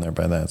guys go on there,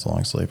 buy that. It's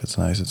long sleeve. It's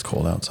nice. It's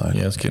cold outside.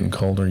 Yeah, it's getting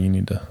colder. You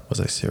need to. Was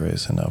I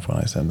serious enough when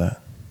I said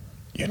that?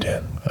 You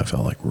did. I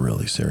felt like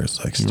really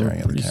serious, like You were staring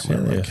at the pretty camera.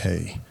 Like, serious.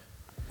 hey,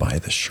 buy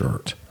the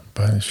shirt.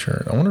 Buy the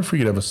shirt. I wonder if we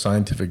could have a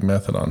scientific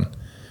method on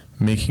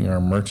making our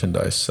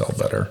merchandise sell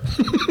better.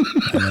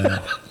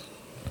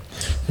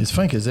 It's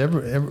funny because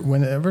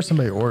whenever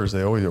somebody orders,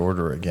 they always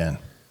order again.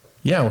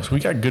 Yeah, so we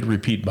got good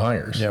repeat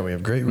buyers. Yeah, we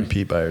have great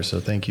repeat buyers. So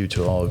thank you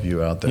to all of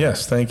you out there.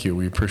 Yes, thank you.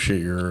 We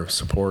appreciate your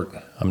support.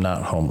 I'm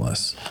not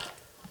homeless.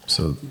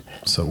 So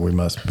we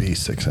must be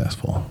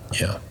successful.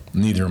 Yeah,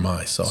 neither am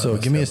I. So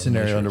give me a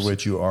scenario under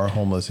which you are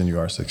homeless and you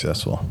are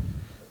successful.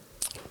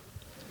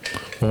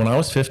 Well, when I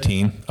was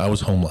 15, I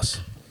was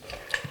homeless.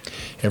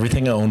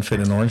 Everything I owned fit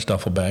in an orange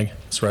duffel bag.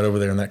 It's right over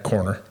there in that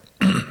corner.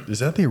 Is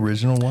that the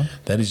original one?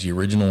 That is the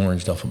original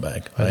orange duffel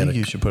bag. I think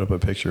you should put up a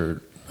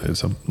picture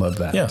of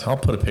that. Yeah, I'll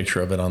put a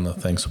picture of it on the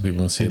thing so people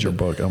can see It's it. your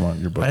book. I want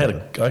your book.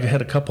 I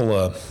had a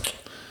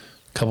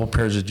couple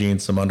pairs of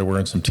jeans, some underwear,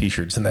 and some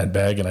T-shirts in that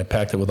bag, and I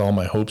packed it with all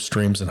my hopes,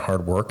 dreams, and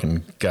hard work,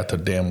 and got to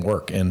damn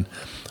work. And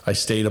I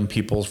stayed on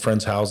people's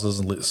friends' houses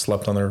and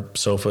slept on their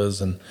sofas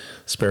and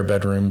spare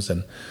bedrooms,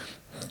 and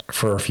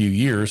for a few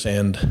years.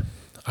 And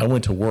I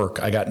went to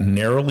work. I got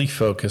narrowly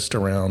focused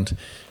around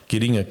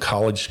getting a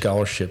college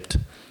scholarship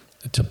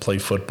to play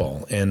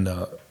football, and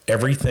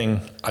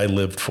everything I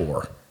lived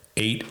for,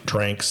 ate,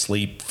 drank,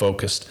 sleep,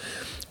 focused,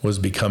 was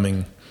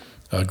becoming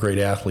a great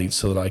athlete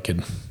so that I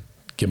could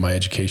get my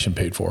education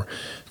paid for.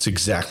 It's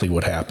exactly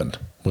what happened.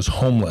 Was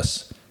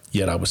homeless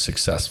yet I was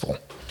successful.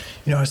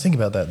 You know, I was thinking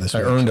about that this I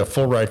week. earned a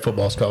full ride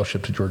football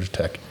scholarship to Georgia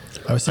Tech.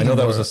 I was I know thinking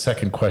that was more- the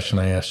second question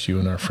I asked you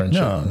in our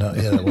friendship. No,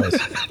 yeah, that was.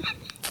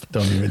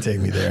 Don't even take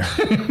me there.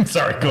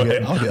 Sorry, go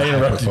ahead. I'll get I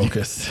interrupted you.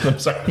 hyper-focused. I'm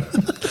sorry.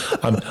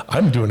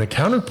 I'm doing a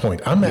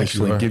counterpoint. I'm Yes,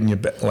 actually you are. giving you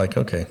like,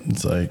 okay.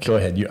 It's like, Go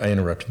ahead. I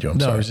interrupted you. I'm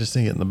no, I sorry. was just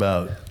thinking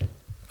about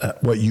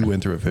what you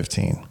went through at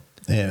 15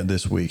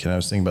 this week, and I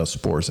was thinking about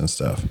sports and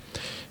stuff,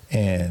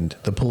 and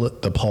the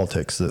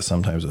politics that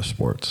sometimes of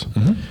sports.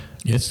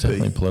 It's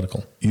definitely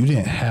political. You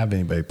didn't have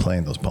anybody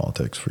playing those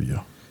politics for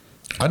you.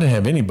 I didn't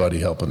have anybody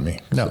helping me.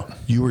 No,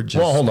 you were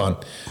just. Well, hold on.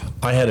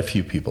 I had a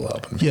few people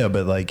helping me. Yeah,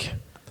 but like,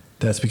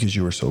 that's because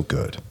you were so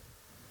good.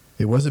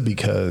 It wasn't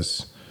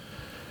because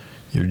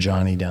you're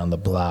Johnny down the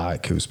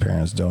block whose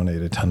parents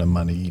donated a ton of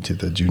money to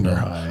the junior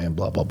high and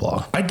blah, blah,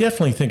 blah. I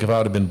definitely think if I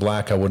would have been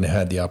black, I wouldn't have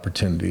had the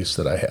opportunities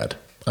that I had.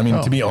 I mean,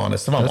 Oh, to be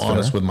honest, if I'm that's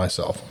honest fair. with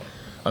myself,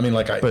 I mean,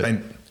 like But I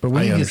when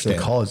I you get to understand.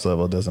 the college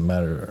level, it doesn't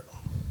matter.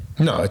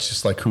 No, it's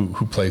just like who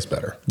plays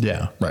better.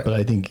 Yeah. Right. But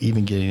I think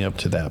even getting up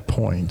to that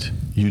point,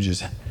 it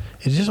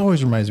just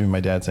always reminds me of my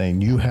dad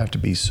saying, you have to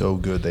be so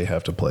good they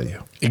have to play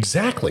you.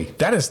 Exactly.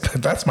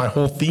 That's my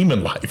whole theme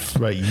in life.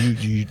 Right.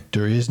 You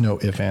there is no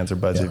ifs, ands, or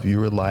buts. Yeah. If you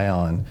rely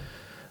on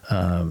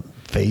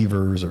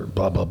favors or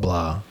blah, blah,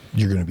 blah,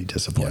 you're going to be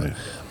disappointed.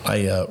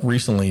 I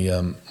recently,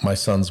 my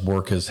son's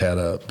work has had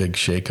a big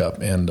shakeup,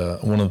 and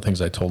one of the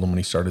things I told him when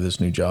he started this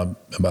new job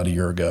about a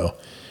year ago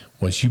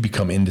was, "You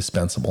become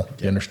indispensable."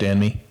 You understand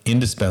me?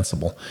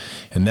 Indispensable,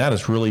 and that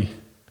is really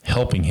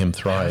helping him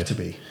thrive. have to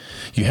be.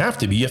 You have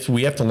to be.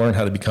 We have to learn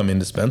how to become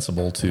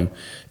indispensable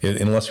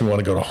unless we want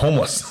to go to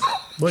homeless.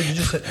 Well, you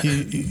just,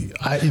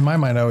 in my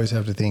mind, I always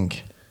have to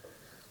think,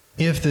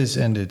 if this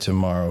ended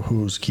tomorrow,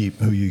 who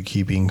you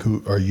keeping?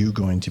 Who are you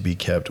going to be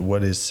kept?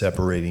 What is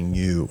separating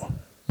you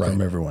from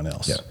Right. everyone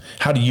else? Yeah.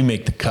 How do you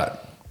make the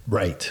cut?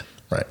 Right.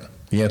 Right.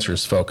 The answer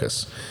is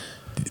focus.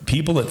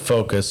 People that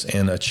focus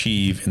and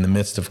achieve in the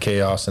midst of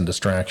chaos and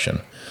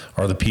distraction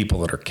are the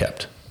people that are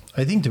kept.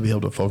 I think to be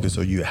able to focus,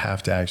 though, you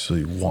have to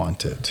actually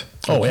want it.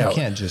 Oh, Like, yeah. You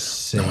can't just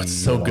say No, it's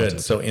you so want good.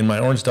 it. So in my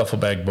Orange Duffel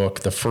Bag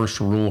book, the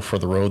first rule for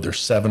the road, there's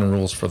 7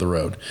 rules for the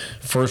road.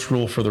 First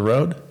rule for the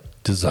road,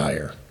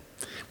 desire.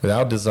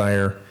 Without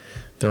desire,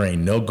 there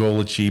ain't no goal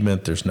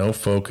achievement. There's no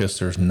focus.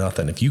 There's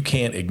nothing. If you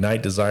can't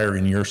ignite desire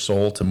in your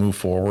soul to move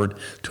forward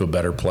to a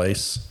better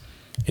place,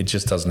 it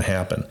just doesn't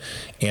happen.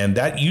 And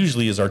that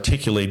usually is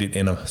articulated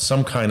in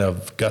some kind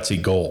of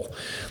gutsy goal.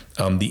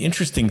 The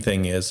interesting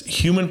thing is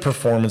human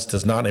performance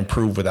does not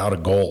improve without a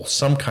goal,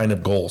 some kind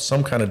of goal,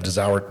 some kind of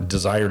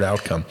desired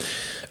outcome.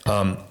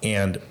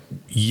 And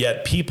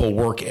yet people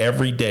work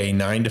every day,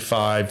 9 to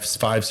 5,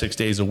 6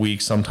 days a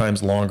week,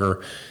 sometimes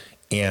longer,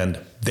 and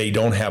they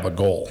don't have a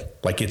goal.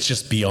 Like, it's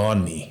just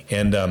beyond me.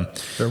 And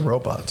They're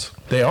robots.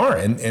 they are.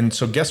 And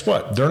so guess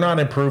what? They're not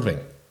improving.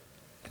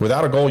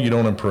 Without a goal, you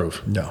don't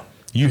improve. No.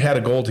 You had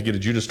a goal to get a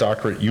Juris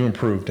Doctorate. You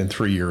improved in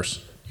 3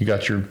 years. You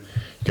got your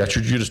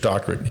Juris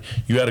Doctorate.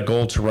 You had a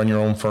goal to run your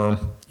own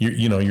firm.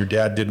 Your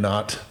dad did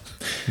not.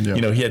 Yeah.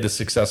 He had this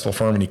successful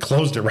firm and he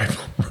closed it right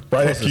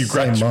after you the same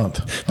graduated.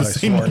 month. The I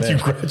same month sworn you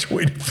in.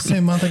 graduated.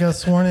 Same month I got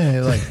sworn in.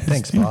 He's like,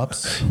 thanks,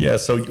 Pops. Yeah.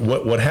 So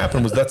what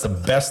happened was that's the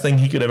best thing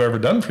he could have ever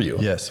done for you.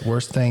 Yes.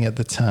 Worst thing at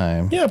the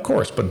time, Yeah, of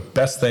course, but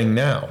best thing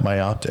now.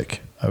 myoptic.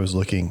 I was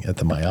looking at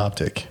the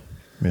myoptic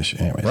mission.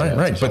 Anyways, yeah,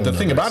 Right. it's a But the whole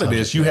thing nother about it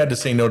subject. is you had to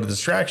say no to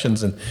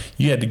distractions and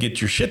you had to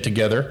get your shit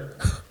together,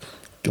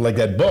 like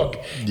that book,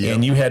 Yep.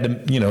 and you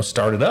had to,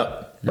 start it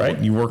up, right?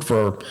 You worked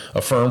for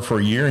a firm for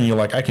a year and you're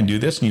like, I can do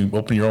this. And you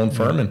open your own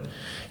firm and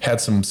had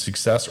some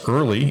success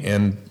early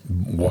and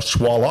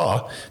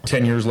voila,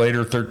 10 years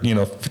later,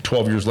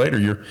 12 years later,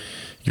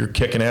 you're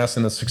kicking ass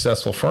in a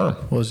successful firm.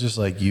 Well, it's just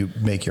like you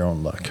make your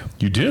own luck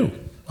You do.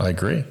 I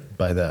agree.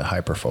 by that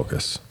hyper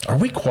focus. Are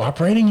we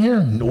cooperating here?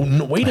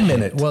 No, wait a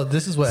minute. Well,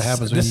 this is what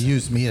happens when This- you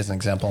use me as an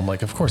example. I'm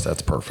like, of course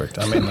that's perfect.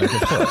 I mean, like,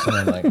 of course.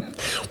 I mean, like,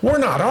 We're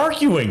not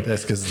arguing.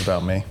 that's because it's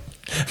about me.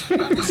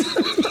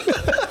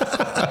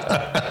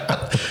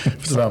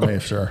 If it's about me,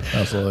 sure,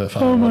 absolutely.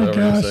 Fine. Oh my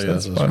Whatever you gosh, say,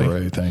 that's this is funny.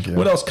 great. Thank you.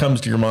 What else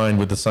comes to your mind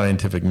with the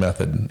scientific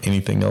method?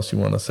 Anything else you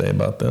want to say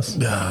about this?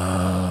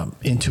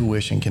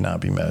 Intuition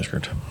cannot be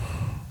measured.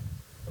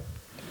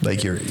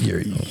 Like your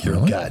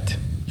Really? gut,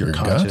 your Your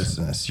gut?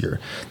 consciousness,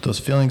 those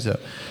feelings that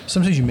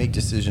sometimes you make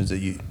decisions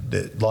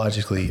that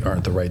logically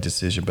aren't the right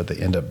decision, but they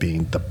end up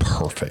being the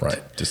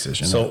perfect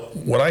decision. So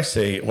what I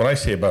say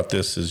about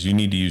this is you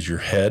need to use your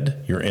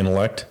head, your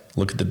intellect,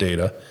 look at the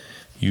data,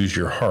 use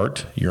your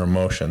heart, your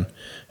emotion,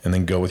 and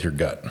then go with your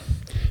gut.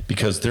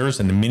 Because there's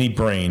a mini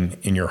brain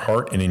in your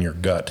heart and in your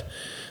gut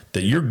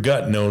that your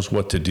gut knows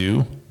what to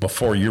do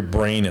before your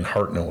brain and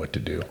heart know what to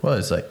do. Well,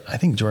 it's like, I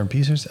think Jordan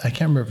Peterson, I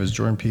can't remember if it was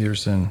Jordan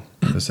Peterson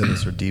that said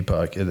this or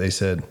Deepak. They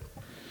said,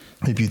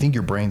 if you think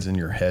your brain's in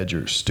your head,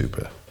 you're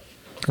stupid.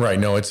 Right.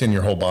 No, it's in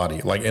your whole body.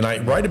 And I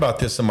write about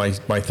this in my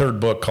third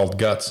book called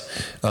Guts.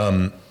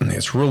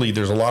 It's really,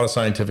 there's a lot of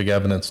scientific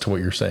evidence to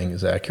what you're saying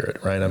is accurate,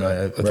 right? I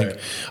mean,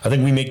 I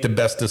think we make the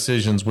best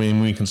decisions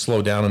when we can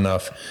slow down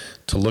enough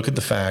to look at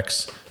the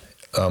facts,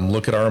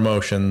 look at our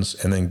emotions,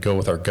 and then go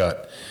with our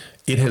gut.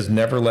 It has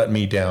never let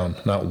me down,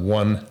 not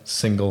one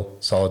single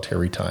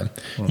solitary time.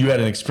 You had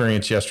an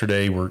experience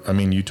yesterday where,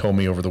 you told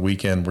me over the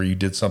weekend where you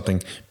did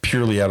something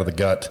purely out of the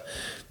gut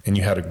and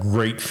you had a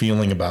great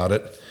feeling about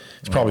it.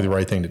 It's probably the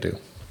right thing to do.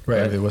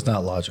 Right. It was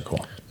not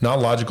logical. Not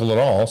logical at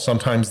all.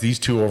 Sometimes these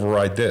two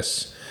override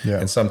this. Yeah.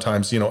 And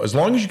sometimes, as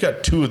long as you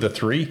got two of the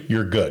three,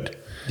 you're good.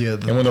 Yeah.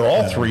 And when they're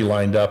all three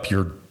lined up,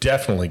 you're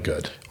definitely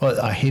good. Well,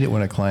 I hate it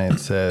when a client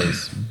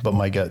says, but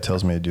my gut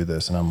tells me to do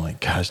this. And I'm like,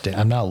 gosh, dang,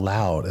 I'm not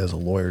allowed as a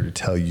lawyer to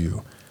tell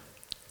you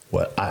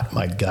what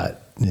my gut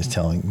is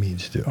telling me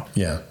to do.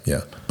 Yeah,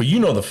 yeah. But you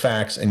know the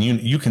facts, and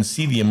you can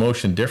see the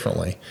emotion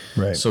differently.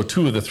 Right. So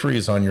two of the three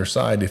is on your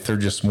side if they're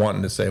just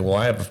wanting to say, well,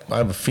 I have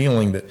a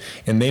feeling that,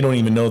 and they don't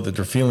even know that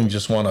their feeling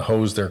just want to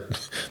hose their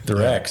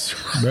ex.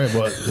 Right.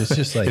 Well, it's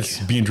just like It's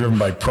being driven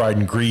by pride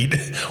and greed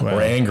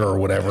or anger or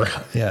whatever.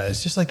 yeah,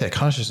 it's just like that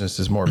consciousness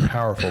is more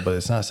powerful, but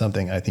it's not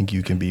something I think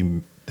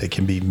that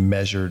can be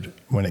measured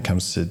when it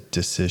comes to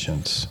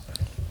decisions.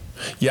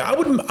 Yeah,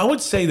 I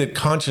would say that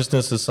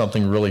consciousness is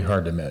something really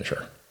hard to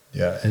measure.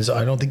 Yeah, and so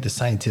I don't think the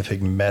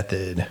scientific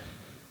method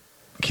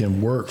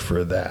can work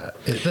for that.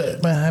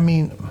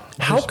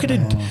 How could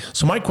it?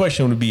 So my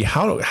question would be,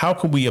 how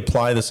could we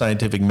apply the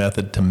scientific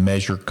method to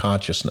measure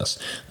consciousness?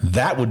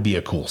 That would be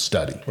a cool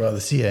study. Well,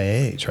 the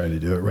CIA tried to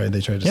do it, right?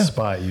 They tried to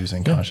spy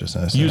using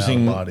consciousness,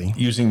 using body,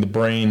 using the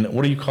brain.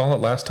 What do you call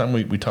it? Last time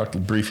we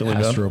talked briefly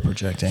about astral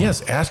projecting.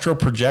 Yes, astral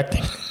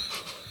projecting.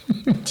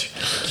 Can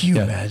you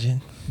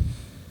imagine?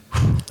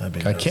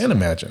 I can't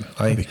imagine.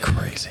 That'd be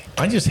crazy.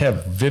 I just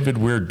have vivid,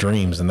 weird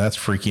dreams, and that's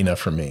freaky enough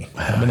for me.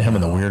 I've been having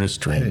the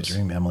weirdest I had a dreams.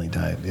 dream Emily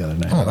died the other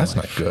night. Oh, that's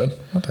not good.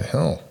 What the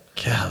hell?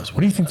 Yeah, What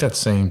do you think that's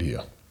saying to you?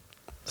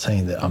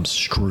 saying that I'm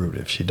screwed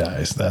if she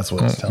dies. That's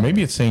what it's telling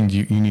Maybe it's saying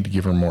you need to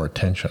give her more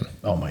attention.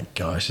 Oh my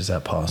gosh, is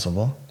that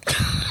possible?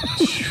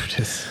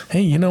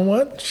 Hey, you know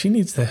what? She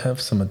needs to have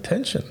some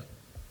attention.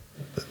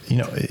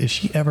 If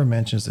she ever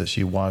mentions that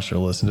she watched or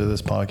listened to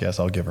this podcast,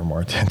 I'll give her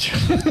more attention.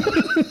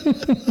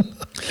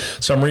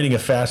 So I'm reading a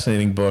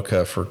fascinating book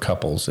for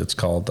couples. It's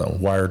called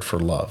Wired for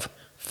Love.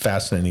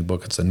 Fascinating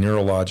book. It's a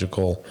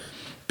neurological,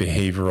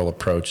 behavioral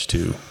approach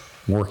to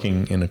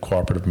working in a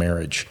cooperative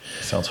marriage.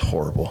 Sounds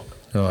horrible.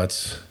 No,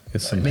 it's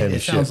some heavy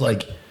It shit.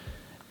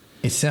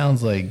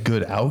 sounds like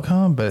good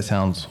outcome, but it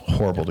sounds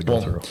horrible to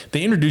go through.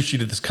 They introduce you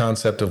to this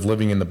concept of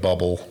living in the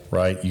bubble,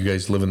 right? You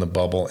guys live in the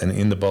bubble, and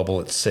in the bubble,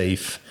 it's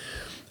safe.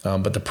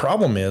 But the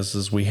problem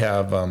is we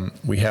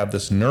have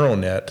this neural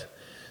net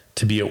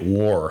to be at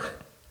war,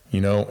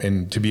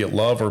 and to be at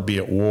love or be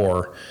at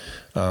war.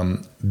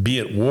 Be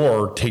at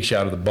war takes you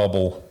out of the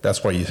bubble.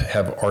 That's why you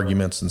have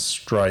arguments and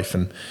strife.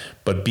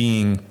 But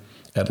being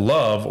at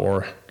love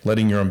or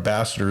letting your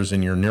ambassadors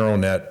in your neural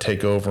net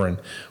take over and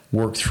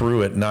work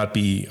through it, not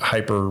be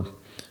hyper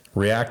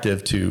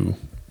reactive to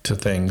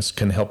things,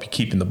 can help you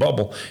keep in the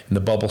bubble, and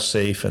the bubble's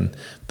safe, and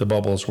the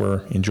bubble is where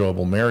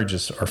enjoyable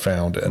marriages are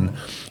found. And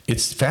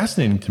it's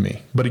fascinating to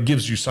me, but it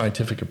gives you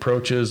scientific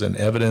approaches and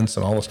evidence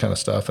and all this kind of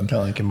stuff. And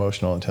Kind of like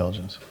emotional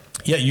intelligence.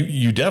 yeah,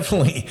 you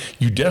definitely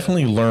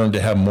learn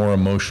to have more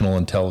emotional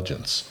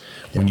intelligence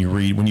when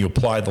you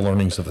apply the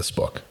learnings of this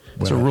book.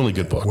 It's a really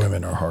good book.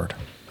 Women are hard.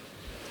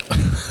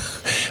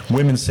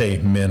 Women say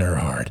men are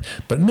hard,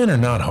 but men are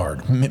not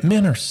hard.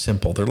 Men are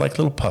simple. They're like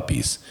little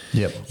puppies.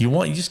 Yep. You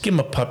just give them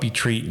a puppy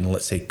treat, and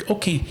let's say,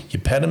 okay, you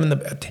pet him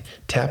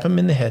tap him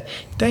in the head.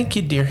 Thank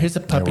you, dear. Here's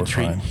a puppy we're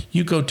treat. fine.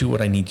 You go do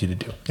what I need you to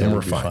do, and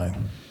we're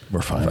fine.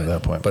 We're fine at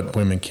that point. But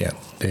women can't.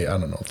 I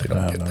don't know if they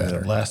don't get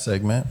that. Last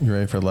segment. You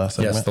ready for the last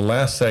segment? Yes, the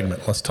last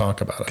segment. Let's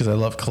talk about it. Because I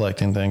love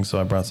collecting things, so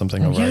I brought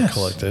something over I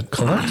collected.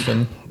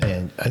 Collection.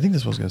 And I think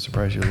this one's going to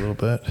surprise you a little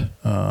bit.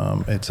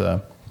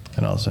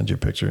 And I'll send you a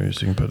picture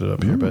so you can put it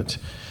up here. But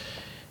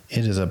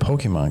it is a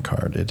Pokemon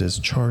card. It is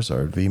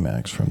Charizard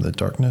VMAX from the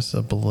Darkness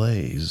of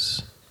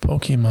Blaze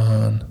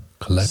Pokemon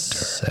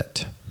collector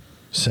set.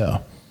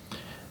 So,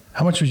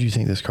 how much would you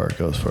think this card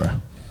goes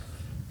for?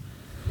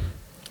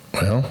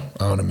 Well,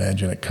 I would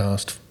imagine it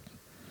cost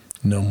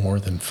no more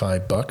than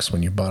 $5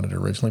 when you bought it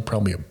originally.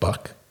 Probably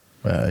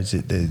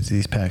 $1.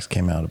 These packs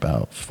came out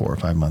about 4 or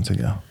 5 months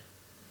ago.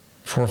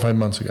 4 or 5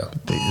 months ago.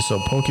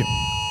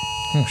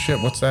 Oh shit!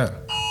 What's that?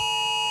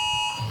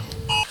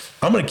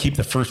 I'm going to keep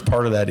the first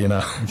part of that in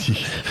our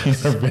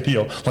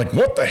video. Like,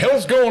 what the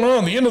hell's going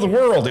on? The end of the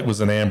world. It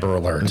was an Amber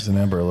Alert. It's an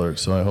Amber Alert.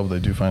 So I hope they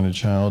do find a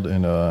child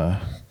in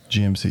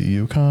GMC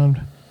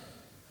Yukon,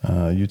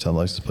 Utah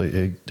license plate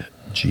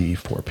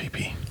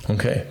 8G4PP.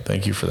 Okay.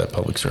 Thank you for that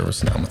public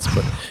service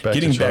announcement. But Back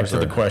getting to back to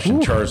the Charizard. question,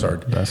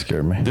 Charizard. That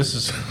scared me. This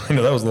is,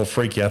 that was a little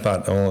freaky. I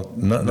thought,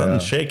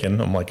 nothing's shaking.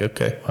 I'm like,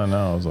 okay. I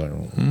know. I was like,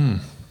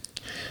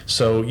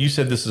 So you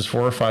said this is 4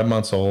 or 5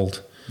 months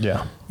old.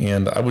 yeah.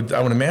 And I would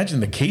imagine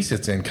the case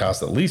it's in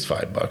costs at least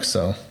 $5.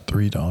 So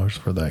 $3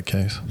 for that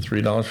case.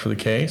 $3 for the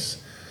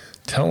case.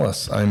 Tell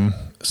us. I'm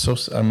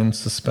in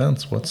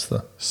suspense. What's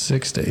the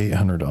 $600 to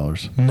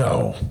 $800.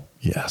 no?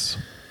 Yes,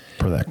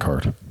 for that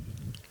card.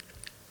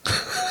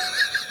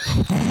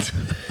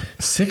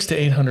 $600 to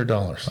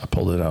 $800. I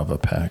pulled it out of a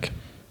pack.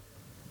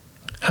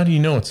 How do you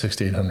know it's $600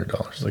 to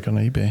 $800? Like on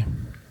eBay.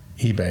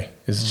 eBay.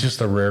 Is it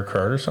just a rare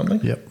card or something?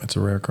 Yep, it's a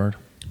rare card.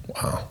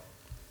 Wow.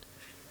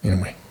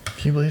 Anyway,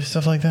 Can you believe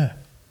stuff like that?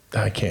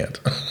 I can't.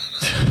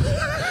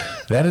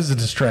 That is a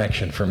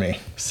distraction for me.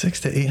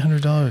 $600 to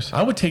 $800.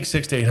 I would take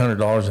 $600 to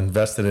 $800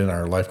 invested in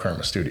our Life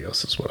Karma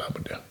Studios. Is what I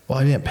would do. Well,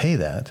 I didn't pay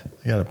that.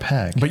 I got a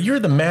pack. But you're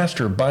the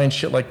master of buying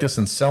shit like this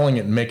and selling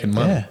it and making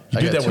money. Yeah, You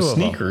I do got that with two of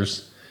them.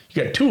 sneakers.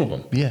 You got 2 of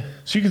them. Yeah.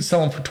 So you can sell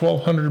them for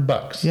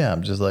 $1,200. Yeah,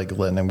 I'm just like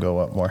letting them go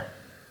up more.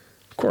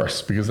 Of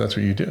course, because that's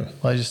what you do.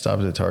 Well, I just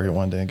stopped at Target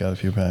one day and got a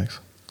few packs.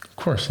 Of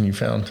course, and you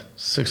found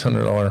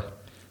 $600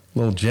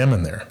 little gem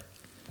in there.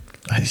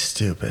 I'm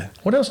stupid.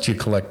 What else do you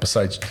collect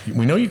besides?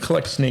 We know you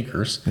collect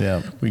sneakers.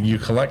 Yeah. You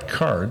collect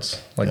cards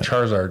like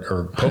Charizard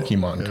or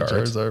Pokemon cards.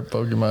 Charizard,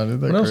 Pokemon. Isn't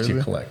that What else crazy? do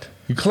you collect?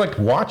 You collect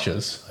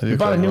watches. I do You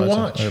bought a collect new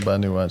watches. watch. I bought a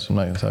new watch. I'm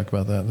not going to talk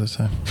about that this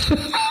time.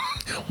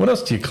 What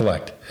else do you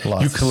collect?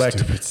 Lots You of collect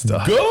stupid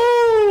stuff.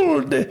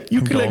 gold.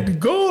 You collect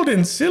gold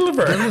and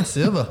silver. and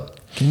silver.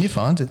 Can you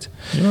find it?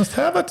 You must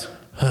have it.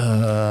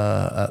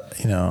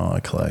 I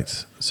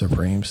collect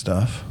Supreme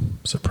stuff.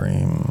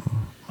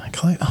 Supreme. I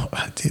collect. Oh,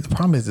 dude, the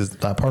problem is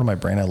that part of my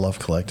brain. I love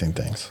collecting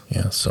things.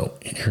 Yeah. So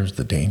here's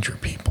the danger,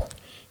 people.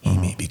 You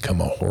may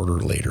become a hoarder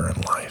later in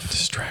life.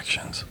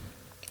 Distractions.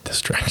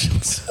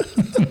 Distractions.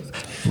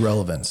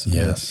 Relevance.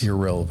 Yes.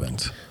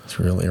 Irrelevant. It's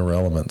really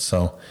irrelevant.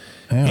 So,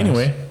 Anyways.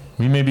 anyway,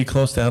 we may be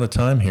close to out of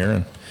time here,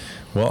 and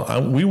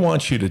we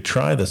want you to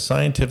try the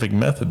scientific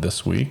method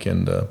this week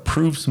and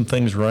prove some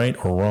things right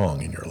or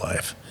wrong in your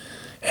life.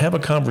 Have a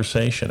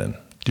conversation and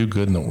do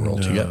good in the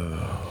world.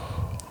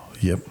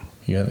 Yep.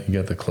 You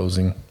got the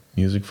closing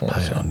music for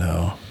us. I don't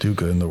know. Do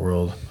good in the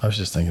world. I was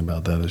just thinking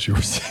about that as you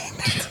were saying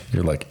it.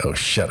 You're like, oh,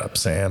 shut up,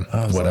 Sam.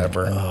 I was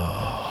Whatever. like,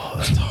 oh,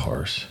 that's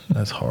harsh.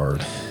 That's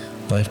hard.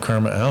 Life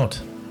Karma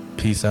out.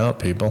 Peace out,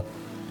 people.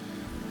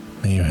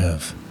 May you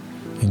have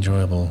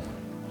enjoyable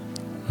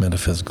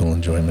metaphysical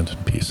enjoyment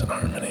and peace and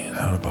harmony.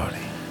 Out of body.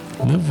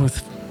 Live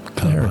with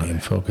clarity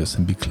and focus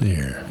and be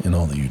clear in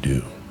all that you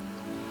do.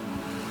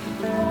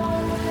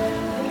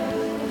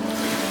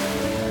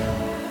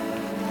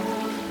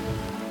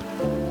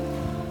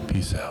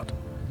 Peace out.